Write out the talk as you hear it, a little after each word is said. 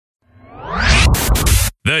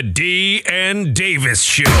The D and Davis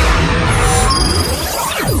Show.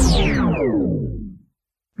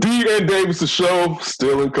 D and Davis Show,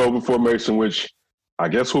 still in COVID formation, which I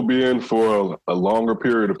guess we'll be in for a longer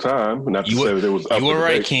period of time. Not to say that it was up. You were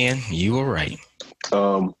right, Ken. You were right.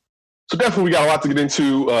 So definitely we got a lot to get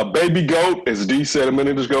into. Baby GOAT, as D said a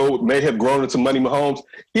minute ago, may have grown into Money Mahomes.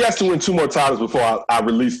 He has to win 2 more titles before I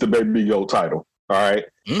release the Baby GOAT title. All right,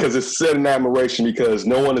 because it's set in admiration because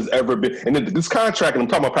no one has ever been. And this contract, and I'm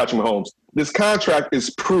talking about Patrick Mahomes. This contract is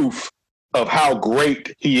proof of how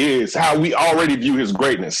great he is, how we already view his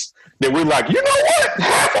greatness. That we're like, you know what,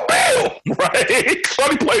 $500 million, right?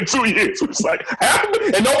 Sonny played 2 years. It's like $500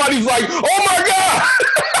 million, and nobody's like, oh my god.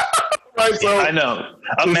 Right, so I know.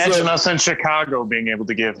 Imagine us in Chicago being able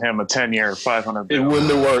to give him a 10-year, $500 million. It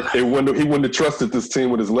wouldn't have worked. He wouldn't have trusted this team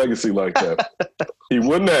with his legacy like that. He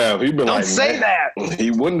wouldn't have. He'd been Don't like, say that.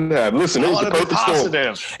 He wouldn't have. Listen, it was the perfect storm.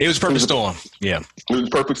 It was a perfect storm. Yeah. It was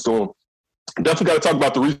a perfect storm. Definitely got to talk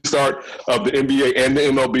about the restart of the NBA and the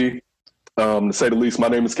MLB. To say the least, my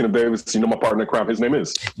name is Kenneth Davis. You know my partner in crime. His name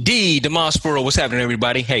is D. Demonsporo. What's happening,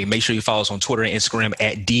 everybody? Hey, make sure you follow us on Twitter and Instagram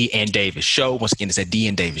at D and Davis Show. Once again, it's at D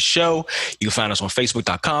and Davis Show. You can find us on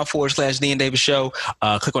Facebook.com/D and Davis Show.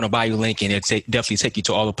 Click on the bio link and it'll definitely take you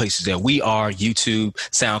to all the places that we are: YouTube,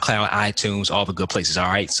 SoundCloud, iTunes, all the good places. All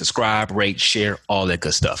right. Subscribe, rate, share, all that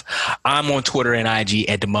good stuff. I'm on Twitter and IG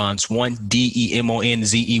at Demons1,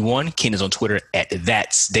 DEMONZE1. Ken is on Twitter at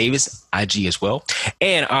That's Davis, IG as well.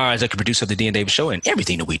 And our executive producer of the D and Davis Show and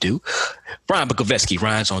everything that we do, Ryan Bukoveski.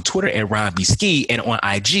 Ryan's on Twitter at Ryan B. Ski and on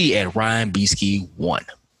IG at Ryan B. Ski 1.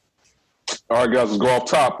 All right, guys, let's go off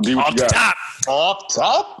top. D, what Off you got? top.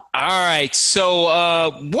 All right.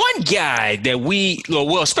 So one guy that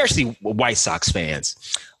especially White Sox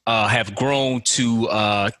fans, have grown to,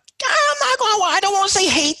 I don't want to say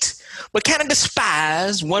hate, but kind of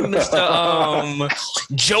despise one Mr.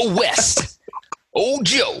 Joe West. Old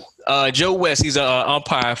Joe. Joe West, he's an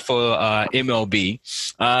umpire for MLB.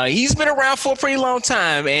 He's been around for a pretty long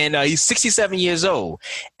time, and he's 67 years old.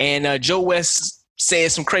 And Joe West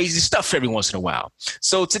says some crazy stuff every once in a while.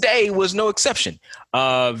 So today was no exception.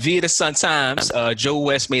 Via the Sun-Times, Joe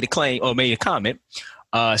West made a comment,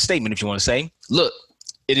 statement, if you want to say. Look,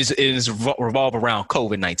 it is revolve around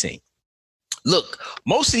COVID-19. Look,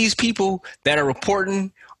 most of these people that are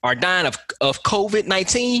reporting are dying of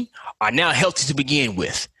COVID-19 are now healthy to begin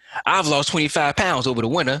with. I've lost 25 pounds over the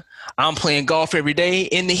winter. I'm playing golf every day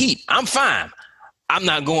in the heat. I'm fine. I'm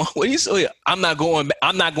not going. I'm not going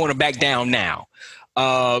to back down now.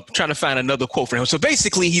 Trying to find another quote for him. So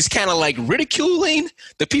basically, he's kind of like ridiculing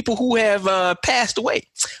the people who have passed away.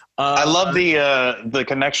 I love the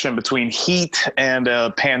connection between heat and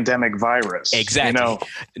a pandemic virus. Exactly. You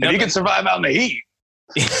know, if you can survive out in the heat,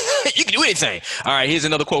 you can do anything. All right, here's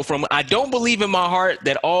another quote from him. I don't believe in my heart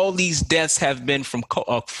that all these deaths have been from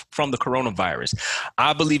the coronavirus.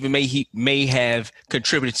 I believe it may have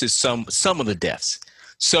contributed to some of the deaths.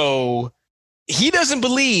 So he doesn't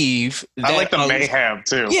believe that. I like the may have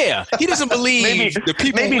too. Yeah, he doesn't believe the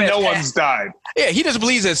people. Maybe no one's died. Yeah, he doesn't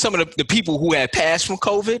believe that some of the people who had passed from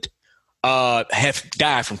COVID have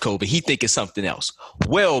died from COVID. He think it's something else.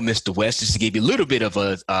 Well, Mr. West, just to give you a little bit of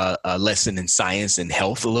a lesson in science and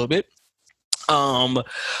health a little bit. The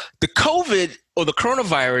COVID or the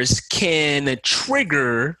coronavirus can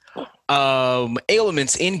trigger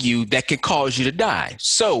ailments in you that can cause you to die.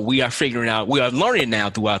 So we are learning now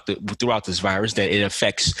throughout this virus that it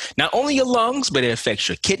affects not only your lungs, but it affects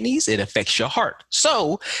your kidneys, it affects your heart.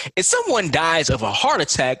 So if someone dies of a heart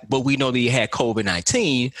attack, but we know that you had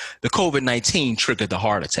COVID-19, the COVID-19 triggered the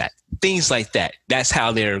heart attack. Things like that. That's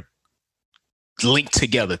how they're linked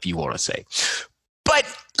together, if you want to say. But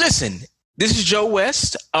listen, this is Joe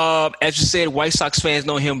West. As you said, White Sox fans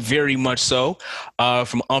know him very much so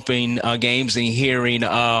from umping games and hearing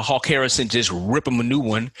Hawk Harrison just rip him a new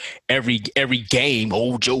one every game.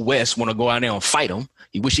 Old Joe West want to go out there and fight him.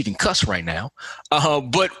 He wish he can cuss right now.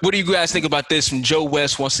 But what do you guys think about this from Joe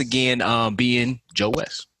West once again being Joe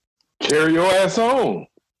West? Carry your ass on.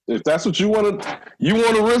 If that's what you want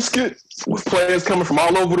to risk it with players coming from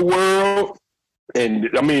all over the world. And,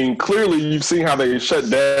 I mean, clearly you've seen how they shut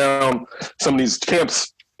down some of these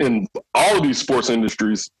camps in all of these sports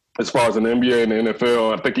industries as far as an NBA and the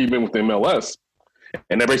NFL, I think even with the MLS.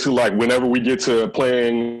 And they're basically like, whenever we get to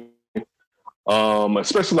playing,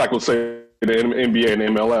 especially like, let's say, the NBA and the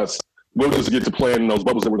MLS, we'll just get to playing in those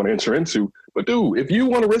bubbles that we're going to enter into. But, dude, if you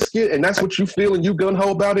want to risk it and that's what you feel and you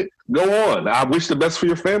gung-ho about it, go on. I wish the best for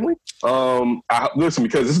your family. Listen,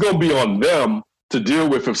 because it's going to be on them to deal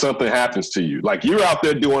with if something happens to you. Like, you're out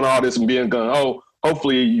there doing all this and being gung-ho.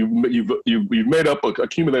 Hopefully you've made up,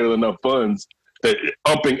 accumulated enough funds that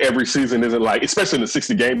umping every season isn't like, especially in the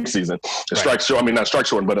 60-game season, not strike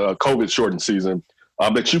shortened, but a COVID shortened season,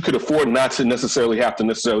 that you could afford not to necessarily have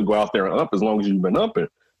to go out there and ump as long as you've been umping.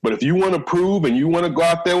 But if you want to prove and you want to go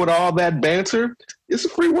out there with all that banter, it's a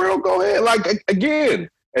free world. Go ahead. Like, again,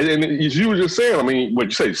 and as you were just saying, I mean, what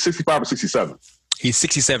you say, 65 or 67? He's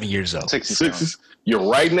 67 years old. 67. You're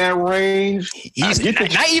right in that range. He's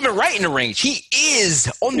not even right in the range. He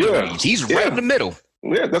is on the range. He's right in the middle.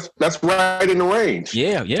 Yeah, that's right in the range.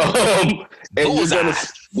 Yeah. And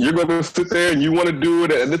you're gonna sit there and you want to do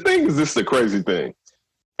it. And the thing is, this is the crazy thing.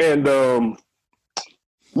 And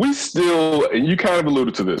we still, and you kind of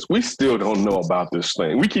alluded to this, we still don't know about this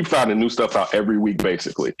thing. We keep finding new stuff out every week,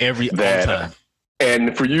 basically. Every time.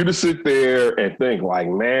 And for you to sit there and think, like,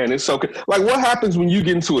 man, it's okay. Like, what happens when you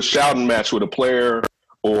get into a shouting match with a player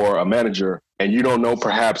or a manager and you don't know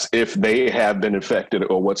perhaps if they have been infected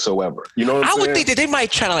or whatsoever? You know what I'm saying? I would think that they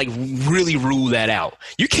might try to, like, really rule that out.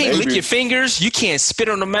 You can't lick your fingers. You can't spit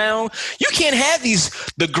on the mound. You can't have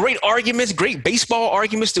the great arguments, great baseball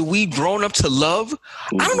arguments that we've grown up to love.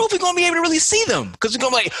 I don't know if we're going to be able to really see them because we're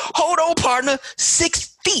going to be like, hold on, partner,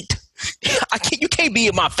 6 feet. You can't be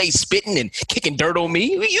in my face spitting and kicking dirt on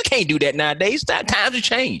me. You can't do that nowadays. Times have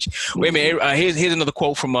changed. Wait a minute. Here's another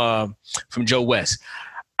quote from Joe West.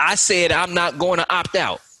 I said I'm not going to opt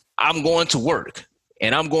out. I'm going to work,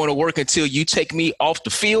 and I'm going to work until you take me off the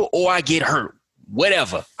field or I get hurt.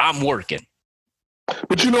 Whatever. I'm working.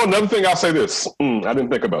 But you know, another thing, I'll say this. I didn't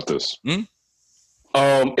think about this.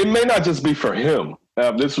 It may not just be for him. I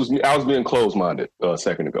was being closed-minded a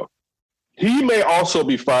second ago. He may also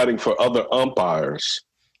be fighting for other umpires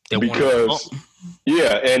because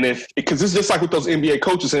it's just like with those NBA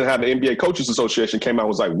coaches and how the NBA Coaches Association came out and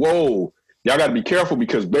was like, whoa, y'all got to be careful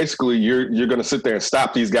because basically you're going to sit there and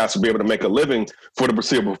stop these guys from being able to make a living for the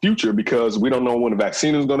foreseeable future because we don't know when the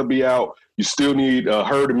vaccine is going to be out. You still need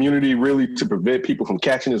herd immunity really to prevent people from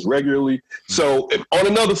catching this regularly. So on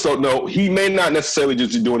another note, he may not necessarily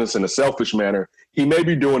just be doing this in a selfish manner. He may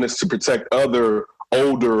be doing this to protect other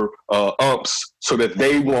older umps so that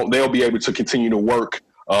they'll be able to continue to work,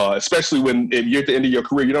 especially if you're at the end of your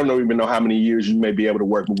career. You don't even know how many years you may be able to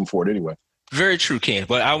work moving forward anyway. Very true, Ken.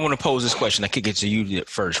 But I want to pose this question. I kick it to you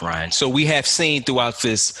first, Ryan. So we have seen throughout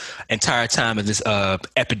this entire time of this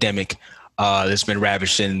epidemic that's been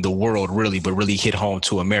ravaging the world, really, but really hit home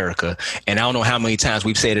to America. And I don't know how many times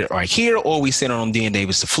we've said it right here or we said it on D and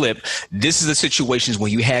Davis to flip. This is the situations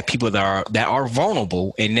when you have people that are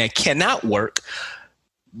vulnerable and that cannot work.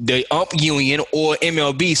 The ump union or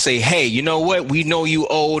MLB say, hey, you know what? We know you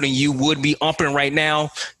old and you would be umping right now.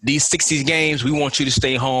 These 60 games, we want you to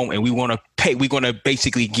stay home and we want to pay. We're going to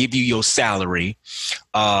basically give you your salary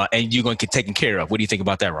and you're going to get taken care of. What do you think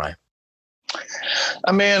about that, Ryan?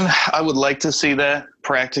 I mean, I would like to see that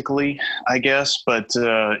practically, I guess. But,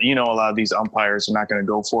 a lot of these umpires are not going to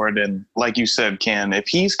go for it. And like you said, Ken, if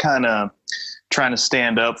he's kind of trying to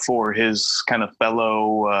stand up for his kind of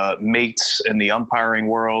fellow mates in the umpiring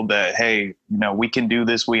world that, hey, we can do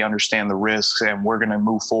this. We understand the risks and we're going to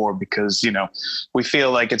move forward because, we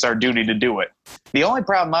feel like it's our duty to do it. The only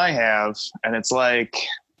problem I have, and it's like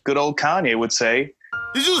good old Kanye would say,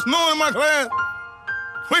 did you snore in my class?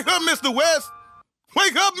 Wake up, Mr. West.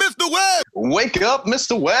 Wake up, Mr. West. Wake up,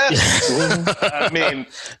 Mr. West. I mean,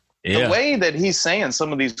 the way that he's saying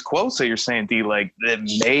some of these quotes that you're saying, D, like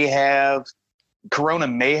that Corona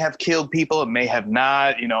may have killed people. It may have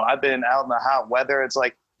not. I've been out in the hot weather. It's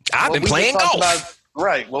like I've been playing golf.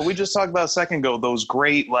 Right. Well, we just talked about a second ago, those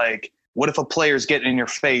great, like, what if a player's getting in your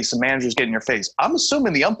face, a manager's getting in your face? I'm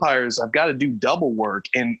assuming the umpires have got to do double work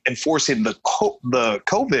in enforcing the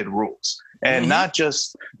COVID rules and not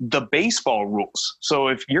just the baseball rules. So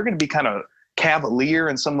if you're going to be kind of cavalier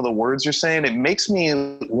in some of the words you're saying, it makes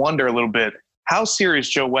me wonder a little bit how serious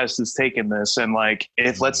Joe West is taking this. And like,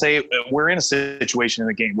 if let's say we're in a situation in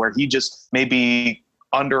the game where he just maybe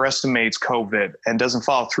underestimates COVID and doesn't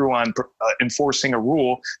follow through on enforcing a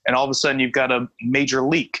rule, and all of a sudden you've got a major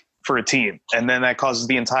leak for a team. And then that causes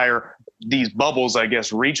these bubbles, I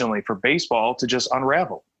guess, regionally for baseball to just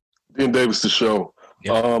unravel. Ian Davis, the show.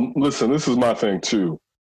 Yep. Listen, this is my thing too.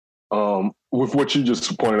 With what you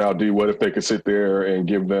just pointed out, D, what if they could sit there and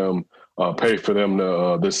give them pay for them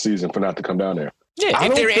this season for not to come down there? Yeah,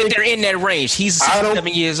 if they're in that range. He's 7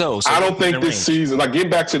 years old. So I don't think this season, like getting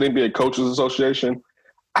back to the NBA Coaches Association,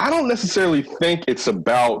 I don't necessarily think it's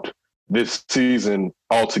about this season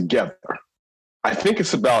altogether. I think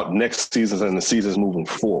it's about next season and the seasons moving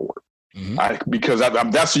forward. Because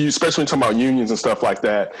that's you, especially when talking about unions and stuff like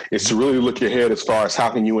that, is to really look ahead as far as how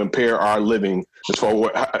can you impair our living,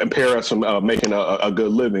 impair us from making a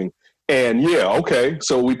good living. And yeah, okay,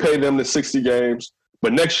 so we pay them the 60 games,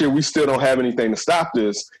 but next year we still don't have anything to stop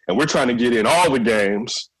this, and we're trying to get in all the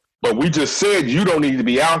games, but we just said you don't need to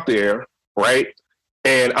be out there, right?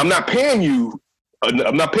 And I'm not paying you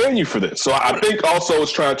for this. So I think also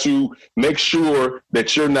it's trying to make sure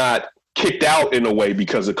that you're not kicked out in a way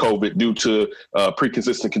because of COVID due to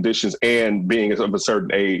pre-consistent conditions and being of a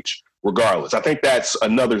certain age. Regardless, I think that's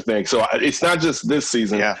another thing. So it's not just this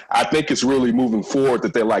season. Yeah. I think it's really moving forward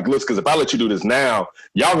that they're like, listen, because if I let you do this now,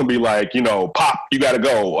 y'all gonna be like, Pop, you got to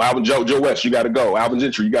go. Alvin Joe West, you got to go. Alvin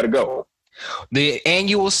Gentry, you got to go. The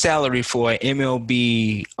annual salary for an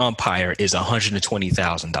MLB umpire is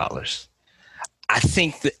 $120,000. I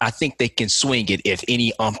think they can swing it if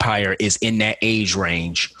any umpire is in that age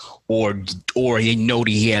range, or they know that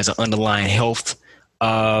he has an underlying health.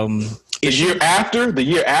 The year after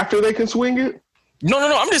they can swing it? No.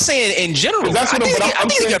 I'm just saying in general. I think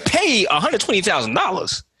they could pay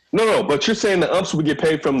 $120,000. No, but you're saying the umps would get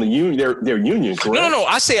paid from the union, their union, correct? No.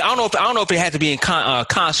 I say I don't know if it had to be in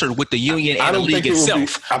concert with the union and the league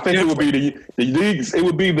itself. I think it would be the leagues. It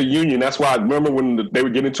would be the union. That's why I remember when they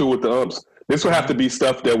would get into it with the umps. This would have to be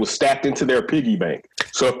stuff that was stacked into their piggy bank.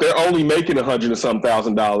 So if they're only making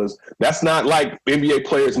 $100,000, that's not like NBA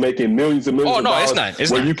players making millions and millions of dollars.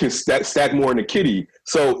 It's not. You can stack more in the kitty.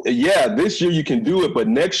 So yeah, this year you can do it, but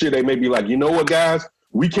next year they may be like, you know what, guys,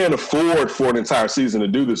 we can't afford for an entire season to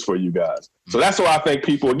do this for you guys. So that's why I think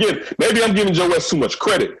people, again, maybe I'm giving Joe West too much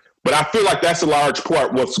credit, but I feel like that's a large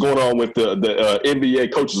part what's going on with the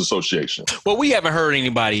NBA Coaches Association. Well, we haven't heard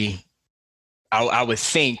anybody, I would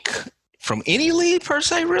think, from any league per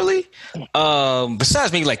se, really,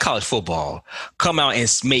 besides maybe like college football, come out and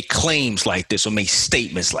make claims like this or make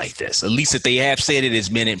statements like this. At least if they have said it, it's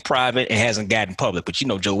been in private and hasn't gotten public. But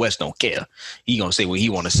Joe West don't care. He gonna say what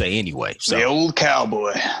he want to say anyway. So. The old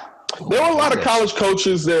cowboy. There were a lot of college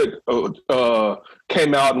coaches that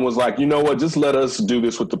came out and was like, you know what, just let us do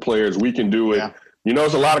this with the players. We can do it. Yeah.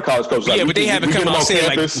 There's a lot of college coaches. But they haven't come out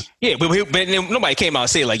and say but nobody came out and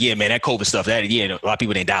say like, yeah, man, that COVID stuff, a lot of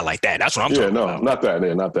people didn't die like that. That's what I'm talking about. Not that.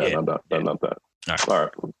 Not that. All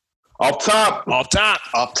right. Off top.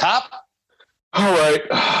 All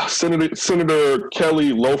right. Senator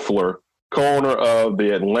Kelly Loeffler, co-owner of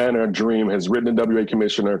the Atlanta Dream, has written to WA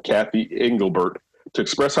Commissioner Kathy Engelbert to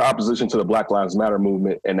express her opposition to the Black Lives Matter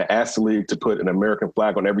movement and to ask the league to put an American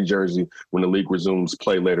flag on every jersey when the league resumes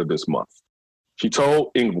play later this month. She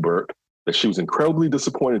told Engelbert that she was incredibly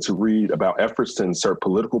disappointed to read about efforts to insert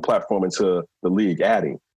political platform into the league,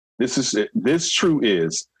 adding, this true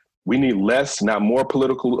is we need less, not more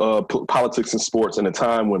political politics in sports in a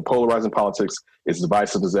time when polarizing politics is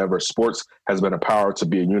divisive as ever. Sports has been a power to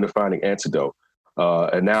be a unifying antidote.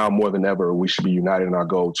 And now more than ever, we should be united in our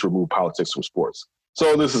goal to remove politics from sports.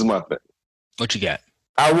 So this is my thing. What you got?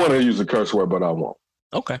 I want to use a curse word, but I won't.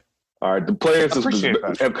 Okay. All right. The players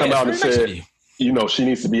have come out and said, she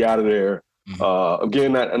needs to be out of there. Mm-hmm.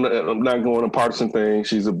 Again, I'm not going on a partisan thing.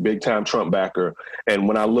 She's a big-time Trump backer. And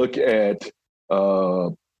when I look at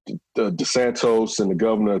DeSantos and the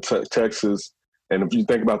governor of Texas, and if you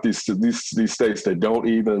think about these states that don't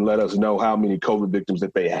even let us know how many COVID victims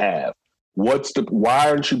that they have, why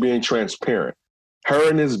aren't you being transparent? Her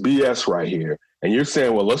and this BS right here. And you're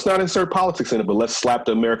saying, well, let's not insert politics in it, but let's slap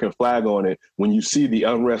the American flag on it when you see the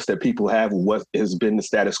unrest that people have with what has been the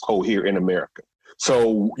status quo here in America.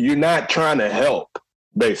 So you're not trying to help,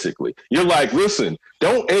 basically. You're like, listen,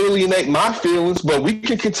 don't alienate my feelings, but we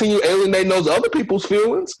can continue alienating those other people's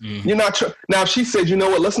feelings. Mm-hmm. You're not now, if she said, you know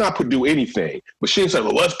what, let's not do anything. But she didn't say,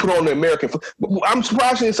 well, let's put on the American flag. I'm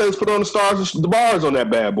surprised she didn't say let's put on the stars, the bars on that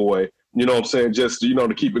bad boy. You know what I'm saying? Just,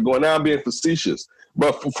 to keep it going. Now I'm being facetious.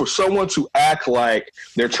 But for someone to act like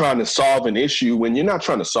they're trying to solve an issue when you're not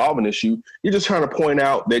trying to solve an issue, you're just trying to point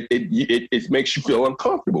out that it makes you feel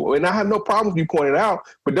uncomfortable. And I have no problem with you pointing it out,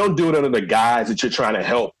 but don't do it under the guise that you're trying to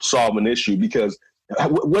help solve an issue, because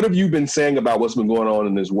what have you been saying about what's been going on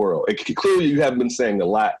in this world? Clearly you haven't been saying a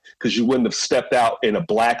lot, because you wouldn't have stepped out in a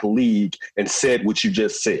black league and said what you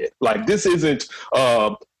just said. Like, this isn't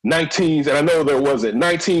 19s, and I know there wasn't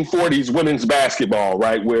 1940s women's basketball,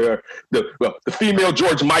 right, where the female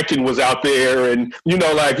George Mikan was out there, and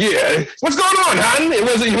yeah, what's going on, hon?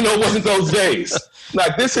 It wasn't those days.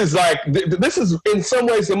 Like, this is in some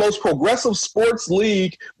ways the most progressive sports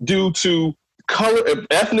league due to color,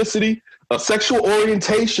 ethnicity, sexual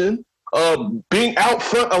orientation, being out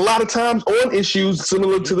front a lot of times on issues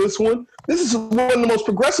similar to this one. This is one of the most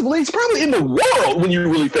progressive leagues probably in the world when you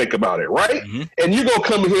really think about it, right? Mm-hmm. And you're going to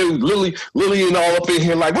come in here, Lily and all up in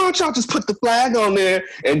here like, why don't y'all just put the flag on there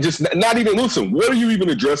and just not even listen? What are you even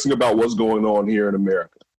addressing about what's going on here in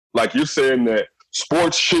America? Like, you're saying that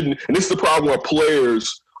Sports shouldn't, and this is the problem where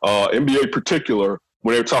players, NBA particular,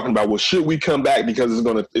 when they're talking about, well, should we come back because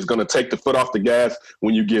it's gonna take the foot off the gas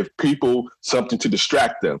when you give people something to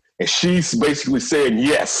distract them. And she's basically saying,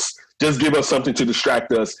 yes, just give us something to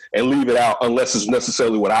distract us and leave it out unless it's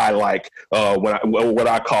necessarily what I like, what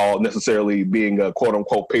I call necessarily being a quote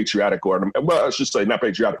unquote patriotic, or, well, I should say not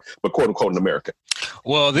patriotic, but quote unquote an American.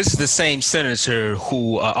 Well, this is the same senator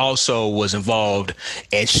who also was involved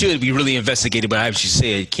and should be really investigated. But as you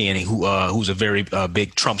said, Kenny, who's a very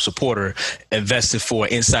big Trump supporter, invested for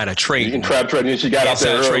insider trading. Insider trading. She got out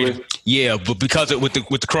there early. Yeah, but because with the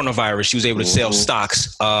coronavirus, she was able to sell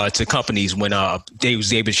stocks to companies when she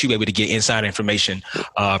was able to get inside information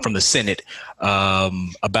from the Senate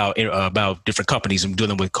about different companies and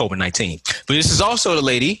dealing with COVID-19. But this is also the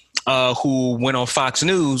lady who went on Fox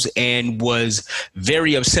News and was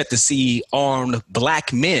very upset to see armed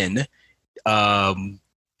black men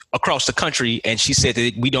across the country, and she said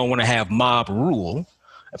that we don't want to have mob rule.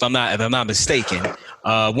 If I'm not mistaken,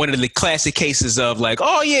 one of the classic cases of like,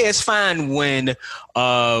 oh yeah, it's fine when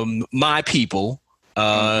my people.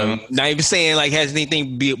 Not even saying like has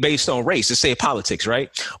anything based on race. Just say politics, right?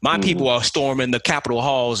 My people are storming the Capitol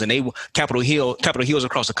halls and Capitol Hills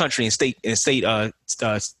across the country and state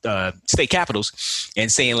capitals,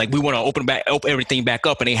 and saying like we want to open everything back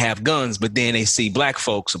up, and they have guns, but then they see black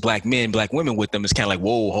folks, black men, black women with them. It's kind of like,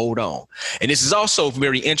 whoa, hold on. And this is also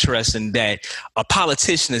very interesting that a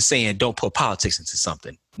politician is saying don't put politics into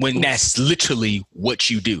something when that's literally what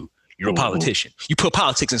you do. You're a politician. You put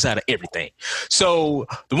politics inside of everything. So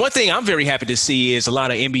the one thing I'm very happy to see is a lot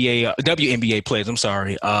of WNBA players. I'm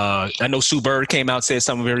sorry. I know Sue Bird came out and said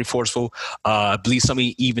something very forceful. I believe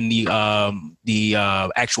even the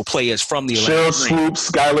actual players from the Cheryl Swoops,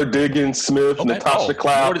 Skylar Diggins, Smith, Natasha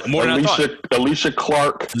Cloud, Alicia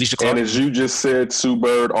Clark, and as you just said, Sue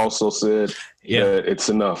Bird also said. Yeah, it's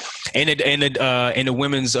enough. And the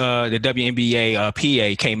women's the WNBA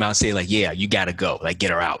PA came out and said like, yeah, you got to go, like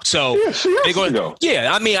get her out. So yeah, she has to go.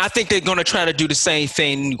 Yeah, I mean, I think they're going to try to do the same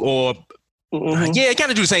thing, or kind of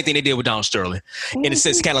do the same thing they did with Don Sterling. In a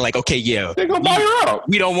sense, kind of like, okay, yeah, they're gonna buy her out.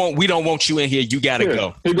 We don't want you in here. You got to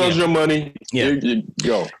go. Here goes your money. Yeah, here you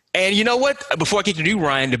go. And you know what? Before I get to you,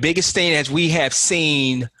 Ryan, the biggest thing as we have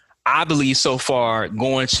seen, I believe so far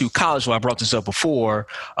going to college, well, I brought this up before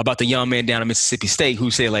about the young man down in Mississippi State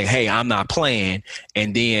who said like, hey, I'm not playing.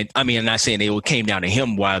 And then, I mean, I'm not saying it came down to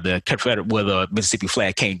him while the Mississippi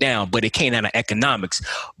flag came down, but it came down to economics.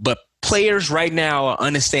 But players right now are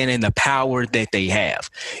understanding the power that they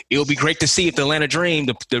have. It'll be great to see if the Atlanta Dream,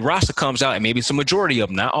 the roster comes out and maybe it's a majority of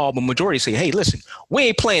them, not all, but majority say, hey, listen, we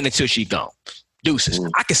ain't playing until she's gone. Deuces.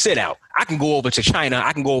 I can sit out. I can go over to China.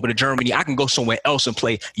 I can go over to Germany. I can go somewhere else and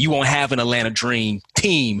play. You won't have an Atlanta Dream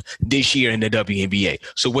team this year in the WNBA.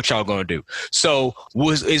 So what y'all gonna do? So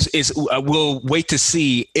we'll wait to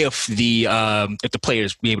see if the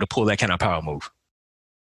players be able to pull that kind of power move.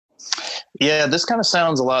 Yeah, this kind of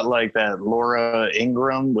sounds a lot like that Laura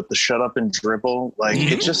Ingraham with the shut up and dribble. Like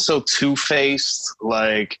it's just so two-faced.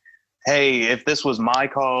 Like, hey, if this was my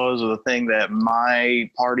cause or the thing that my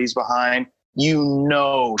party's behind, you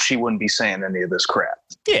know she wouldn't be saying any of this crap.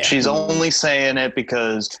 Yeah. She's only saying it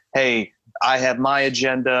because, hey, I have my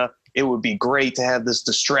agenda. It would be great to have this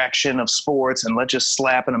distraction of sports and let's just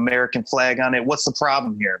slap an American flag on it. What's the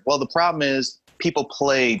problem here? Well, the problem is people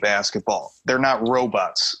play basketball. They're not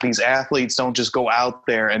robots. These athletes don't just go out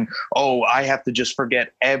there and, oh, I have to just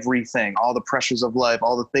forget everything, all the pressures of life,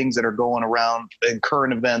 all the things that are going around in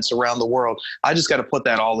current events around the world. I just got to put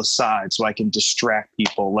that all aside so I can distract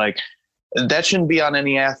people. Like, that shouldn't be on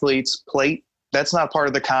any athlete's plate. That's not part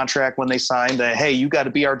of the contract when they signed that, hey, you got to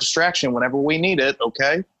be our distraction whenever we need it,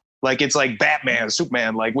 okay? Like, it's like Batman,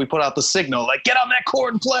 Superman. Like, we put out the signal, like, get on that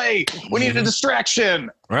court and play. We need a distraction.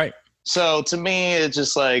 Right. So, to me, it's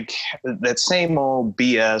just like that same old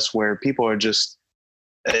BS where people are just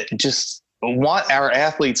want our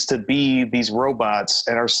athletes to be these robots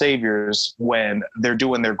and our saviors when they're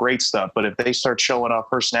doing their great stuff. But if they start showing off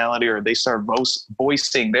personality or they start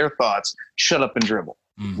voicing their thoughts, shut up and dribble.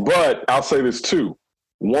 But I'll say this too.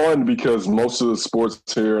 One, because most of the sports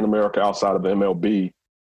here in America outside of the MLB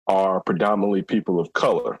are predominantly people of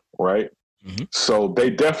color, right? So they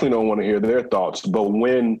definitely don't want to hear their thoughts. But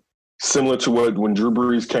when, similar to when Drew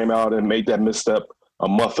Brees came out and made that misstep a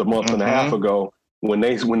month and a half ago,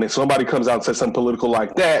 when somebody comes out and says something political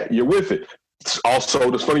like that, you're with it. It's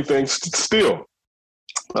also, the funny thing still,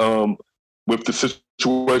 with the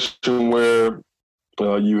situation where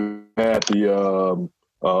you had the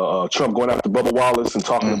Trump going after Bubba Wallace and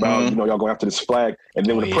talking about, y'all going after this flag. And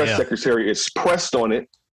then when the press secretary is pressed on it,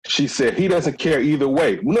 she said he doesn't care either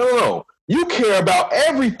way. No. You care about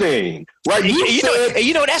everything, right?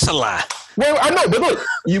 You know that's a lie. Well, I know, but look,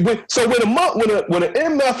 so when an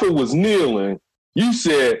MFer was kneeling, you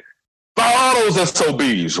said, "Follow all those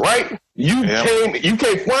SOBs," right? You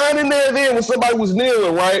came flying in there then when somebody was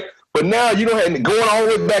kneeling, right? But now you don't have going all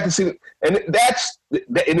the way back and see it, and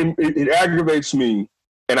it aggravates me,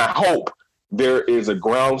 and I hope there is a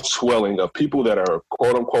groundswelling of people that are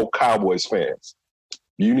quote unquote Cowboys fans.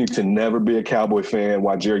 You need to never be a Cowboy fan.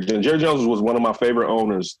 Why Jerry Jones was one of my favorite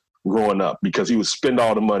owners growing up because he would spend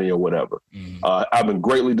all the money or whatever. I've been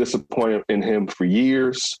greatly disappointed in him for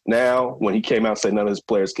years now. When he came out and said none of his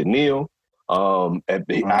players could kneel, I've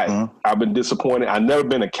been disappointed. I've never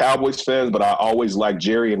been a Cowboys fan, but I always liked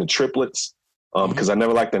Jerry and the triplets because I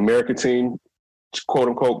never liked the American team, quote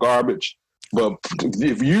unquote garbage. But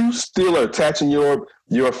if you still are attaching your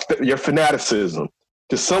fanaticism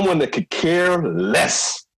to someone that could care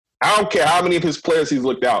less, I don't care how many of his players he's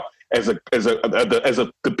looked out as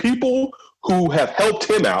the people who have helped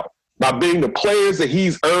him out by being the players that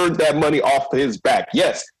he's earned that money off his back.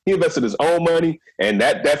 Yes, he invested his own money, and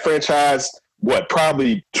that franchise,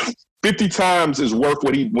 probably 50 times is worth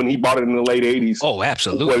when he bought it in the late 80s. Oh,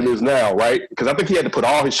 absolutely. What it is now, right? Because I think he had to put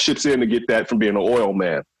all his chips in to get that from being an oil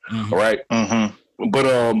man. All right.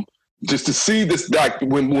 But just to see this, like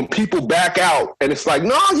when people back out and it's like,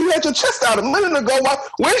 no, you had your chest out a minute ago.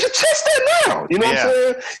 Where's your chest at now? You know what I'm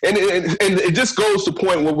saying? And it just goes to the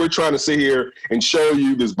point where we're trying to sit here and show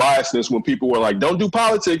you this biasness when people were like, don't do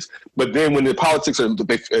politics. But then when the politics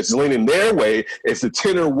is leaning their way, as the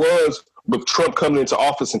tenor was with Trump coming into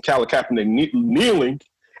office and Colin Kaepernick kneeling.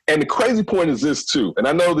 And the crazy point is this too, and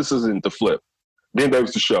I know this isn't the flip. Then there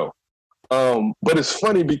was the show. But it's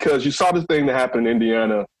funny because you saw this thing that happened in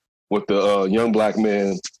Indiana with the young black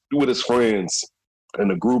man with his friends and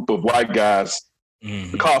a group of white guys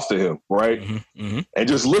accosted him, right? And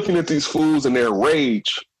just looking at these fools and their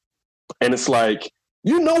rage, and it's like,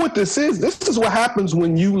 you know what this is? This is what happens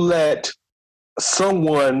when you let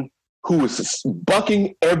someone who is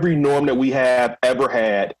bucking every norm that we have ever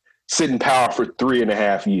had sit in power for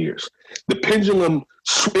 3.5 years. The pendulum,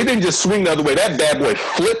 it didn't just swing the other way. That bad boy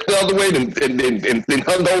flipped the other way and then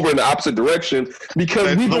hung over in the opposite direction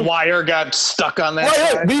because the wire got stuck on that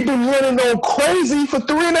side. We've been running on crazy for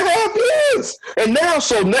 3.5 years. And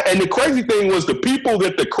and the crazy thing was the people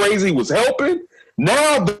that the crazy was helping,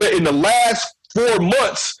 now in the last 4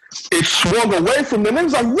 months, it swung away from them. It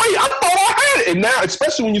was like, wait, I thought I had it. And now,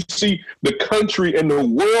 especially when you see the country and the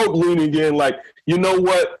world leaning in like, you know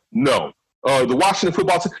what? No. The Washington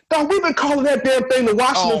football team. No, we've been calling that damn thing the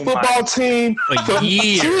Washington football team for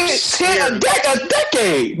years. A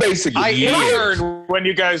decade, basically. I heard when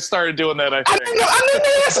you guys started doing that. I didn't know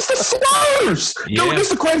that's the slurs. Yeah. Dude,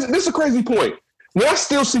 this is a crazy point. When I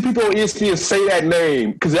still see people on ESPN say that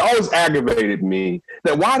name, because it always aggravated me,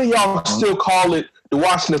 that why do y'all still call it the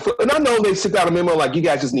Washington football? And I know they sent out a memo like, you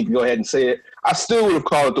guys just need to go ahead and say it. I still would have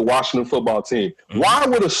called it the Washington football team. Why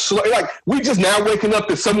would we just now waking up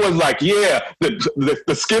that someone's like, yeah,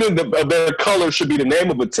 the skin of their color should be the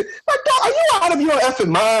name of a team. Like, are you out of your effing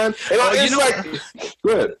mind? And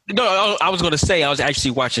go ahead. No, I was going to say, I was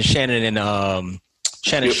actually watching Shannon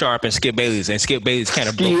Sharp and Skip Bayless, and Skip Bayless kind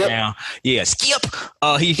of broke down. Yeah, Skip.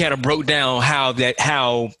 He kind of broke down how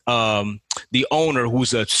the owner,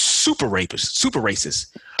 who's a super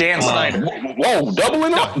racist, Dan Snyder. Whoa,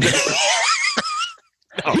 doubling up.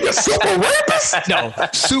 He a super rapist? No,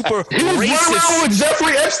 super he was racist. Running around with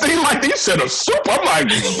Jeffrey Epstein like he said a super. I'm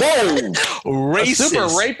like, whoa, racist. A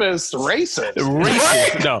super rapist, racist.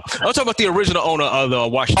 Right? No, I'm talking about the original owner of the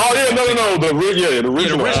Washington. Oh yeah, no, the original. The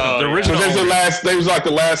original. They was like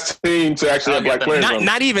the last team to actually have black players.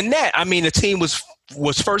 Not even that. I mean, the team was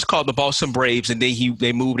first called the Boston Braves, and then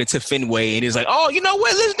they moved into Fenway, and he's like, oh, you know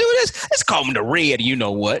what? Let's do this. Let's call them the Red. You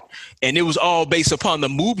know what? And it was all based upon the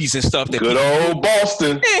movies and stuff. Good old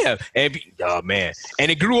Boston. Yeah. And, oh man. And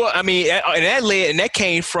it grew up. I mean, and that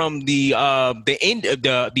came from the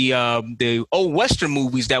old Western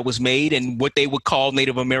movies that was made, and what they would call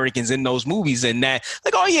Native Americans in those movies, and that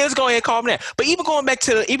like, oh yeah, let's go ahead and call them that. But even going back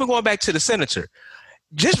to the senator.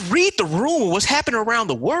 Just read the room. What's happening around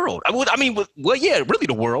the world? I mean, really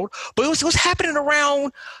the world. But what's happening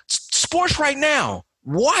around sports right now?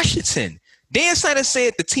 Washington. Dan Snyder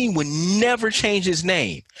said the team would never change his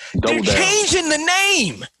name. They're changing the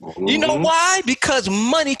name. You know why? Because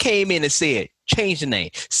money came in and said, change the name.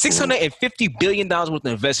 $650 billion worth of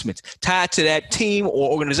investments tied to that team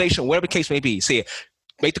or organization, whatever the case may be. Said,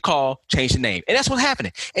 make the call, change the name. And that's what's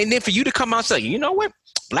happening. And then for you to come out and say, you know what?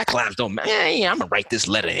 Black lives don't matter. I'm going to write this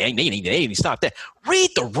letter. They need to stop that.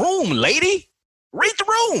 Read the room, lady. Read the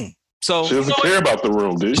room. So she doesn't care about the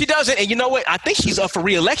room, dude. She doesn't. And you know what? I think she's up for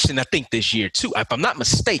re-election, I think, this year, too. If I'm not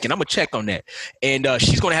mistaken. I'm going to check on that. And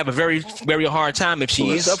she's going to have a very, very hard time if she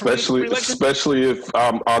is up for re-election. Especially if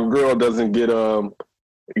our girl doesn't get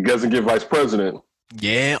vice president.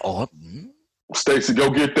 Yeah. Stacey, go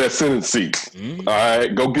get that Senate seat. All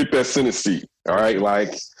right? Go get that Senate seat. All right?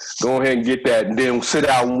 Like, go ahead and get that and then sit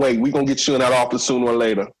out and wait. We're going to get you in that office sooner or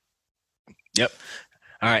later. Yep.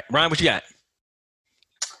 All right. Ryan, what you got?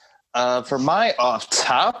 For my off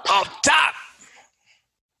top,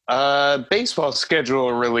 baseball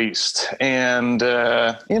schedule released. And,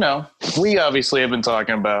 we obviously have been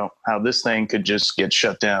talking about how this thing could just get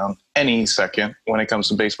shut down any second when it comes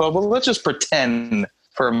to baseball. But let's just pretend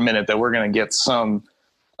for a minute that we're going to get some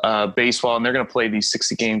baseball, and they're going to play these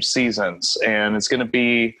 60-game seasons. And it's going to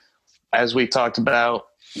be, as we talked about,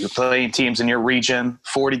 you're playing teams in your region,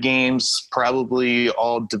 40 games, probably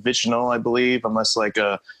all divisional, I believe, unless like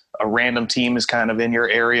a random team is kind of in your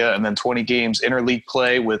area, and then 20 games interleague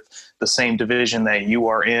play with the same division that you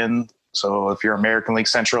are in. So if you're American League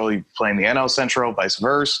Central, you play in the NL Central, vice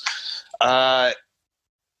versa.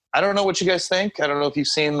 I don't know what you guys think. I don't know if you've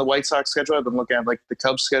seen the White Sox schedule. I've been looking at like the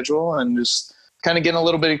Cubs schedule and just kind of getting a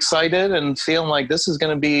little bit excited and feeling like this is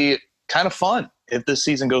going to be kind of fun if this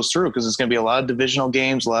season goes through, because it's going to be a lot of divisional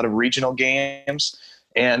games, a lot of regional games.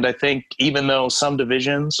 And I think even though some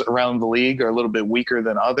divisions around the league are a little bit weaker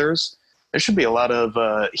than others, there should be a lot of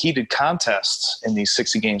heated contests in these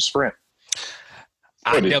 60-game sprint.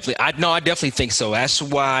 I definitely think so. That's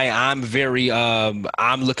why I'm very I'm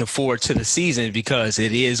looking forward to the season, because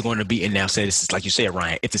it is going to be, and now say this is like you said,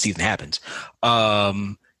 Ryan, if the season happens.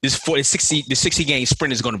 The 60 game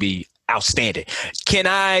sprint is going to be outstanding. Can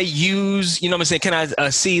I use, can I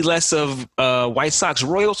see less of White Sox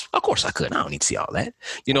Royals? Of course I could. I don't need to see all that.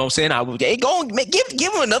 You know what I'm saying? I would go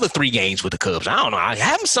give them another 3 games with the Cubs. I don't know. I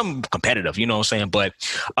have them some competitive, you know what I'm saying? But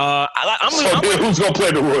who's going to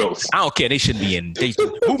play the Royals? I don't care. They shouldn't be in. They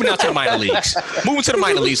moving out to the minor leagues. Moving to the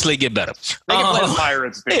minor leagues so they get better. They can play the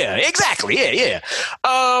Pirates. Baby. Yeah, exactly. Yeah.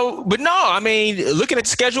 But no, I mean, looking at the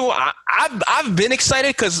schedule, I've been excited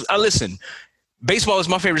because, listen, baseball is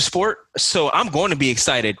my favorite sport, so I'm going to be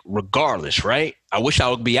excited regardless, right? I wish I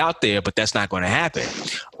would be out there, but that's not going to happen.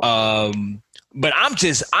 But I'm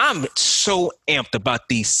so amped about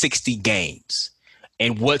these 60 games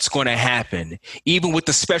and what's going to happen, even with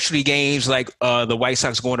the specialty games like the White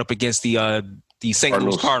Sox going up against the St.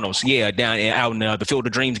 Louis Cardinals, out in the Field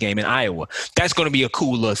of Dreams game in Iowa. That's going to be a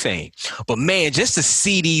cool little thing. But, man, just to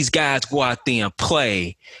see these guys go out there and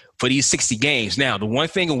play for these 60 games. Now, the one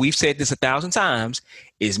thing, and we've said this 1,000 times,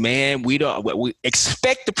 is, man, we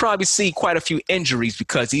expect to probably see quite a few injuries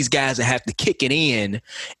because these guys have to kick it in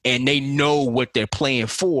and they know what they're playing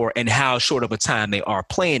for and how short of a time they are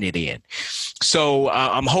playing it in. So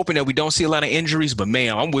I'm hoping that we don't see a lot of injuries, but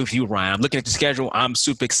man, I'm with you, Ryan. I'm looking at the schedule. I'm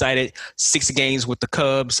super excited. 60 games with the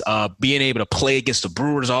Cubs, being able to play against the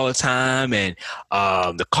Brewers all the time and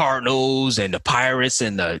the Cardinals and the Pirates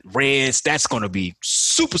and the Reds. That's going to be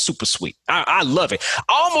super, super sweet. I love it.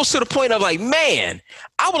 Almost to the point of like, man,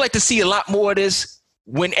 I would like to see a lot more of this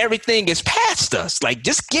when everything is past us. Like,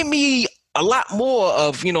 just give me a lot more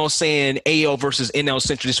of, AL versus NL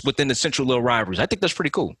Central just within the Central little rivalries. I think that's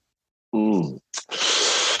pretty cool.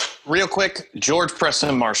 Real quick, George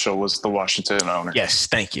Preston Marshall was the Washington owner. Yes,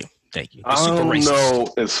 thank you. I don't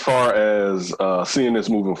know as far as seeing this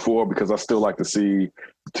moving forward, because I still like to see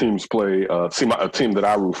teams play, a team that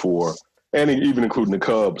I root for, and even including the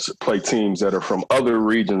Cubs, play teams that are from other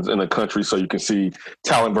regions in the country, so you can see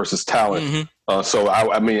talent versus talent. Mm-hmm. So,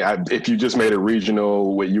 if you just made it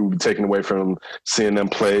regional, you would be taken away from seeing them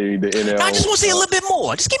play the NL. I just want to see a little bit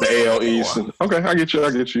more. Just give me a AL East. Okay, I get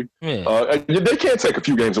you. Yeah. They can't take a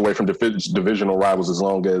few games away from divisional rivals as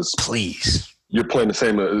long as you're playing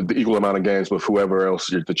the equal amount of games with whoever else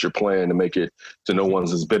that you're playing to make it so no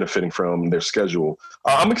one's is benefiting from their schedule.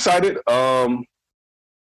 I'm excited.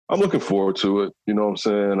 I'm looking forward to it. You know what I'm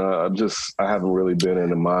saying? I haven't really been in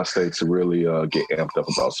the mind state to really get amped up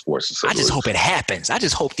about sports. I just hope it happens. I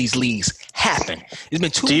just hope these leagues happen. There's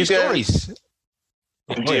been too many stories.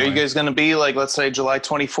 Are you guys going to be like, let's say July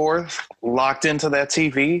 24th, locked into that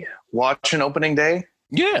TV, watching opening day?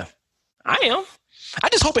 Yeah, I am. I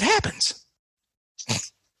just hope it happens.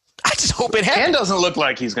 Ken doesn't look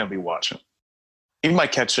like he's going to be watching. He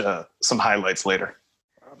might catch some highlights later.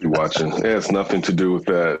 Be watching. It has nothing to do with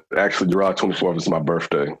that. Actually, July 24th is my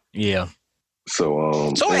birthday. Yeah.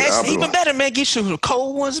 So it's even better, man. Get you some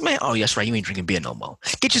cold ones, man. Oh, that's right. You ain't drinking beer no more.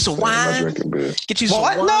 Get you some wine. I'm not drinking beer. Get you some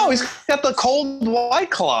What? wine. No, he's got the cold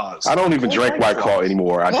White Claws. I don't even drink White Claw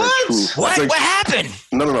anymore. I drink Truly. What happened?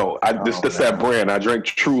 No. It's that brand. I drink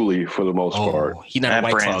Truly for the most part. He's not a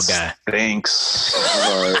White Claw guy. Thanks.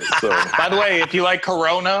 All right. So, by the way, if you like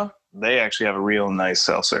Corona, they actually have a real nice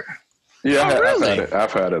seltzer. Yeah, really?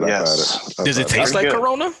 I've had it. Yes. Does it taste like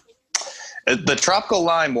Corona? The tropical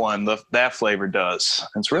lime one, that flavor does.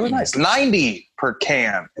 It's really nice. 90 per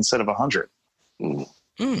can instead of 100.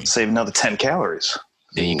 Save another 10 calories.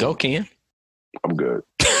 There you go, Ken. I'm good.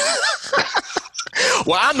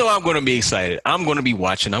 Well, I know I'm going to be excited. I'm going to be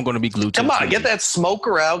watching. I'm going to be glued to Come the on, TV. get that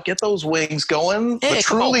smoker out. Get those wings going. Yeah, The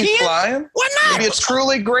Truly's flying. Why not? Maybe it's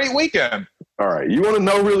truly great weekend. All right. You want to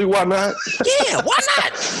know really why not? Yeah, why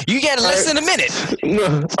not? You got less than a minute.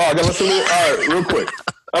 No. Oh, I got listen. All right, real quick.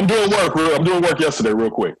 I'm doing work yesterday, real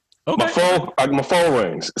quick. Okay. My phone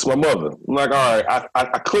rings. It's my mother. I'm like, all right.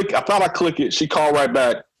 I click. I thought I click it. She called right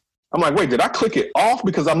back. I'm like, wait, did I click it off?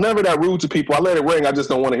 Because I'm never that rude to people. I let it ring. I just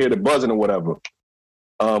don't want to hear the buzzing or whatever.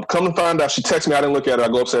 Come to find out, she texted me. I didn't look at it. I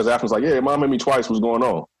go upstairs after. I was like, yeah, mom hit me twice. What's going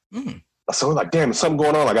on? So I'm like, damn, there's something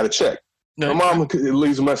going on. I got to check. No, my mom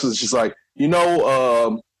leaves a message. She's like,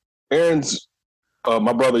 Aaron's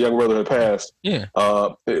my young brother had passed. Yeah.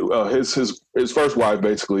 His first wife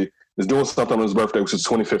basically is doing something on his birthday, which is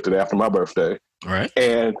 25th today after my birthday. Right.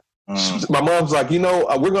 And my mom's like, we're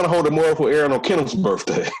going to hold a memorial for Aaron on Kenneth's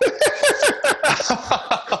birthday.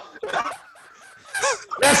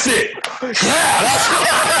 That's it.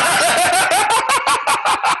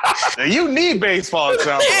 You need baseball.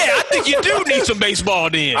 Yeah, I think you do need some baseball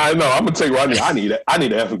then. I know. I'm gonna tell you what I need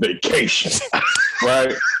to have a vacation.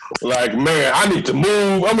 Right? Like, man, I need to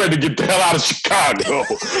move. I'm ready to get the hell out of Chicago. All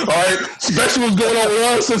right? Especially what's going on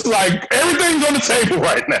with us. It's like everything's on the table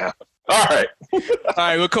right now. All right. All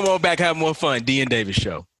right, we'll come on back, have more fun. D and Davis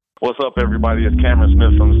Show. What's up, everybody? It's Cameron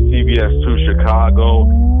Smith from CBS 2 Chicago.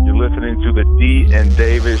 You're listening to the D and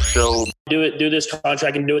Davis Show. Do this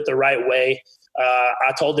contract and do it the right way.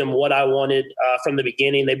 I told them what I wanted from the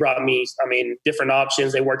beginning. They brought me, different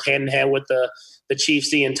options. They worked hand in hand with the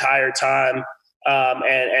Chiefs the entire time,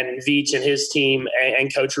 and Veach and his team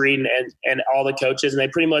and Coach Reed and all the coaches. And they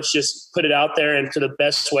pretty much just put it out there and to the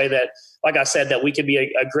best way that, like I said, that we could be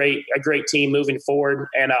a great team moving forward.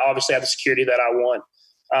 And I obviously have the security that I want.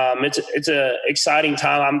 It's a exciting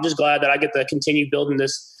time. I'm just glad that I get to continue building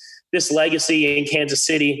this legacy in Kansas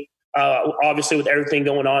City. Obviously, with everything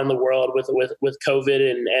going on in the world with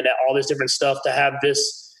COVID and all this different stuff, to have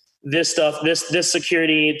this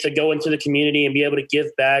security to go into the community and be able to give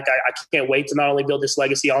back, I can't wait to not only build this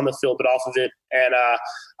legacy on the field but off of it. And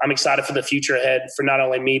I'm excited for the future ahead for not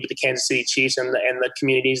only me but the Kansas City Chiefs and the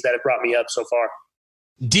communities that have brought me up so far.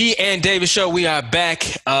 D and Davis Show, we are back.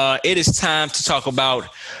 It is time to talk about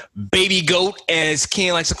Baby Goat, as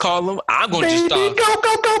Ken likes to call him. I'm just going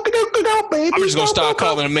to start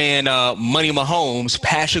calling the man Money Mahomes.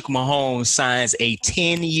 Patrick Mahomes signs a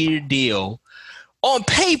 10-year deal. On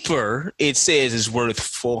paper, it says it's worth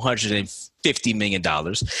 $450 million.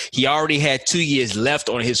 He already had 2 years left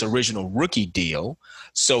on his original rookie deal.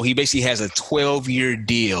 So he basically has a 12-year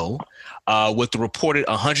deal. With the reported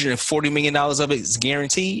 $140 million of it is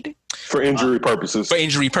guaranteed for injury purposes.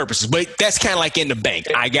 But that's kind of like in the bank.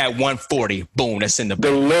 I got 140. Boom, that's in the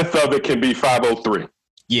bank. The length of it can be 503.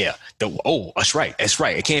 Yeah. That's right.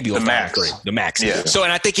 It can be the max. The max. Yeah. So,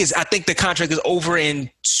 and I think the contract is over in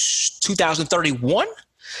 2031.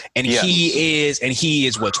 And he is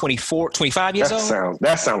what, 25 years old?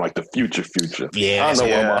 That sound like the future. Yeah. I know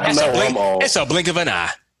I'm old. It's a blink of an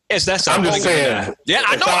eye. I'm just saying. Yeah,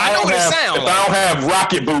 I know what it sounds like. If I don't have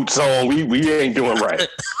rocket boots on, we ain't doing right.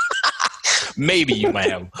 Maybe you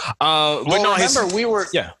might have. Remember we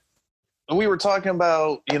were talking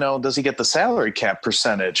about, does he get the salary cap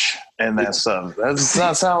percentage and that stuff? That does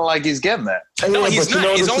not sound like he's getting that. No, he's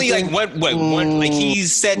not. It's only like what? Like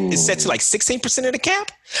he's set to like 16% of the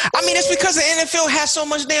cap. I mean, it's because the NFL has so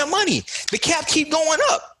much damn money. The cap keep going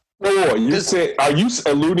up. Are you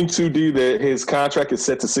alluding to, D, that his contract is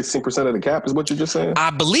set to 16% of the cap is what you're just saying?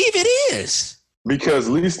 I believe it is. Because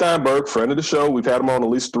Lee Steinberg, friend of the show, we've had him on at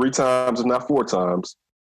least 3 times, if not 4 times,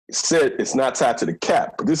 said it's not tied to the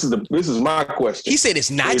cap. But this is my question. He said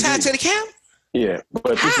it's not tied to the cap? Yeah, but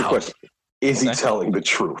this is the question. Is he telling the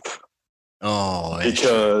truth? Oh,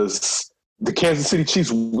 because the Kansas City Chiefs,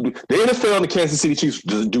 the NFL and the Kansas City Chiefs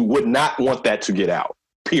would not want that to get out.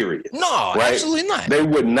 period. No, right? absolutely not. They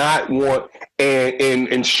would not want, and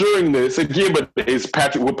ensuring this again. But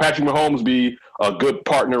will Patrick Mahomes be a good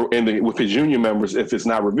partner with his union members if it's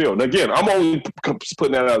not revealed? And again, I'm only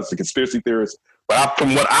putting that out as a conspiracy theorist. But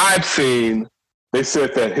from what I've seen, they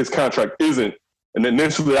said that his contract isn't. And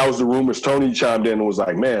initially, that was the rumors. Tony chimed in and was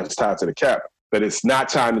like, "Man, it's tied to the cap." That it's not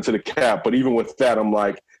tied into the cap. But even with that, I'm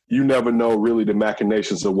like, you never know really the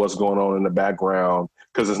machinations of what's going on in the background,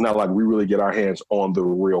 because it's not like we really get our hands on the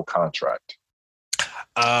real contract.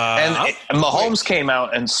 And Mahomes came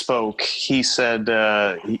out and spoke. He said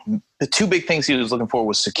the two big things he was looking for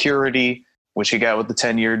was security, which he got with the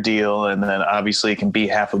 10-year deal, and then obviously it can be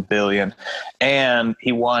 $500 million. And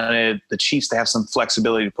he wanted the Chiefs to have some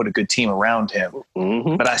flexibility to put a good team around him.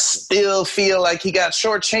 Mm-hmm. But I still feel like he got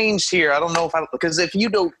shortchanged here. I don't know because if you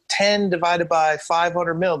do 10 divided by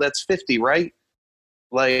 $500 million, that's 50, right?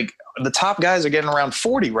 Like the top guys are getting around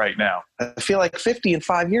 40 right now. I feel like 50 in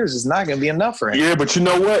 5 years is not going to be enough for him. Yeah, but you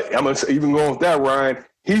know what? I'm even going with that, Ryan.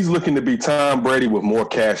 He's looking to be Tom Brady with more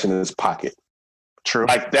cash in his pocket. True.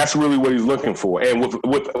 Like that's really what he's looking for, and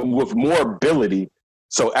with more ability.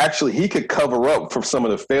 So actually, he could cover up for some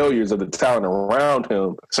of the failures of the talent around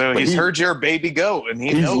him. So he's heard your baby go, and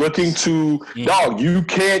he's knows. Looking to dog. You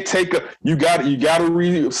can't take you got to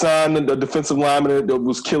re-sign the defensive lineman that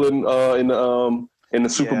was killing in the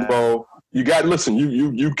Super Bowl. You got listen.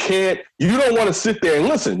 You can't. You don't want to sit there and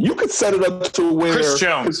listen. You could set it up to where Chris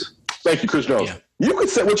Jones. Thank you, Chris Jones. Yeah. You could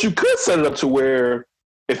set it up to where.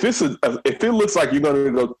 If it looks like you're going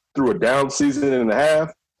to go through a down season and a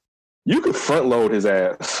half, you could front load his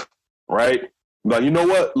ass, right? But you know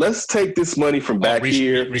what? Let's take this money from back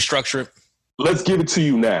here, restructure it. Let's give it to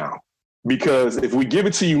you now, because if we give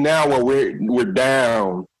it to you now while we're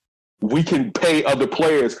down, we can pay other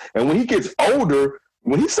players. And when he gets older,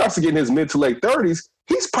 when he starts to get in his mid to late 30s,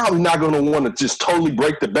 he's probably not going to want to just totally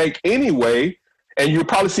break the bank anyway. And you'll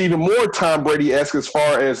probably see even more Tom Brady-esque as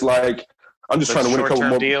far as like, I'm just trying to win a couple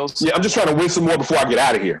more deals. Yeah, I'm just trying to win some more before I get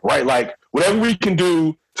out of here, right? Like whatever we can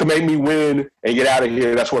do to make me win and get out of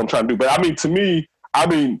here, that's what I'm trying to do. But I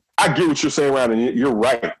get what you're saying, Ryan, and you're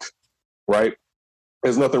right, right?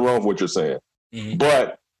 There's nothing wrong with what you're saying. Mm-hmm.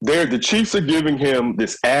 But the Chiefs are giving him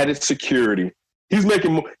this added security. He's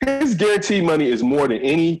making his guaranteed money is more than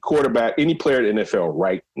any quarterback, any player in the NFL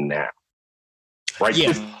right now. Right?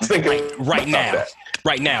 Yeah, right now. That.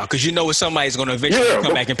 Right now, because you know somebody's going to eventually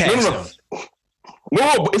come back and pass him.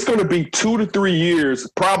 No, but it's going to be 2 to 3 years,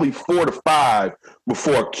 probably 4 to 5,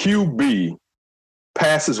 before QB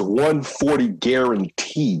passes 140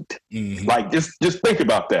 guaranteed. Mm-hmm. Like, just think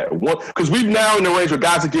about that. Because we've now in the range where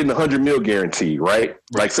guys are getting 100 mil guaranteed, right?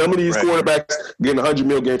 Like some of these quarterbacks getting 100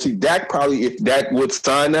 mil guaranteed. Dak probably, if Dak would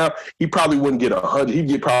sign now, he probably wouldn't get 100. He'd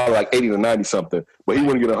get probably like 80 to 90 something, but he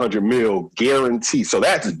wouldn't get 100 mil guaranteed. So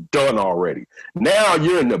that's done already. Now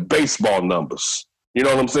you're in the baseball numbers. You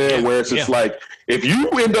know what I'm saying? Where it's just like, if you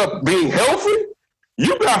end up being healthy,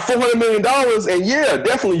 you got $400 million, and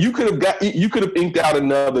definitely you could have inked out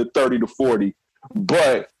another 30 to 40.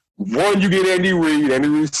 But one, you get Andy Reid. Andy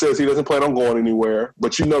Reid says he doesn't plan on going anywhere.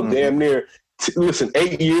 But damn near. Listen,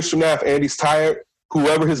 8 years from now, if Andy's tired,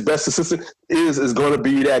 whoever his best assistant is going to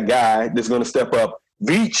be that guy that's going to step up.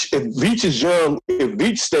 Veach, if Veach is young, if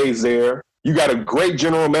Veach stays there, you got a great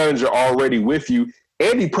general manager already with you.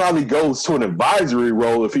 Andy probably goes to an advisory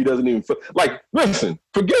role if he doesn't even listen,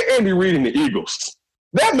 forget Andy Reid and the Eagles.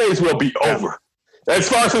 That may as well be over. As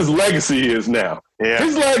far as his legacy is now. Yeah.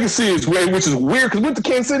 His legacy is which is weird because with the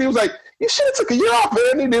Kansas City, he was like, you should have took a year off,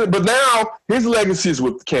 man. But now his legacy is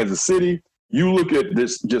with Kansas City. You look at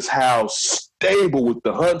this, just how stable with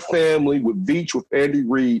the Hunt family, with Veach, with Andy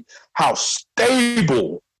Reid, how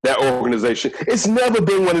stable that organization. It's never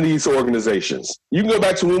been one of these organizations. You can go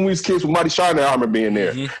back to when we was kids with Marty Schottenheimer being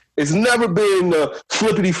there. Mm-hmm. It's never been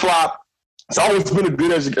flippity flop. It's always been a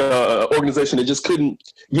good organization that just couldn't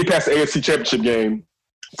get past the AFC Championship game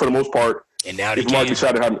for the most part. And now they Marty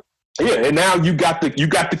Schottenheimer. Yeah, and now you got the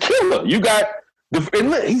killer. You got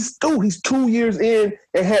he's 2 years in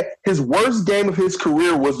and had his worst game of his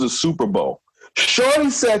career was the Super Bowl. Shorty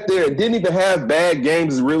sat there and didn't even have bad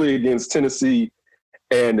games really against Tennessee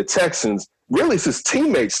and the Texans. Really, it's his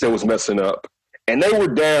teammates that was messing up. And they were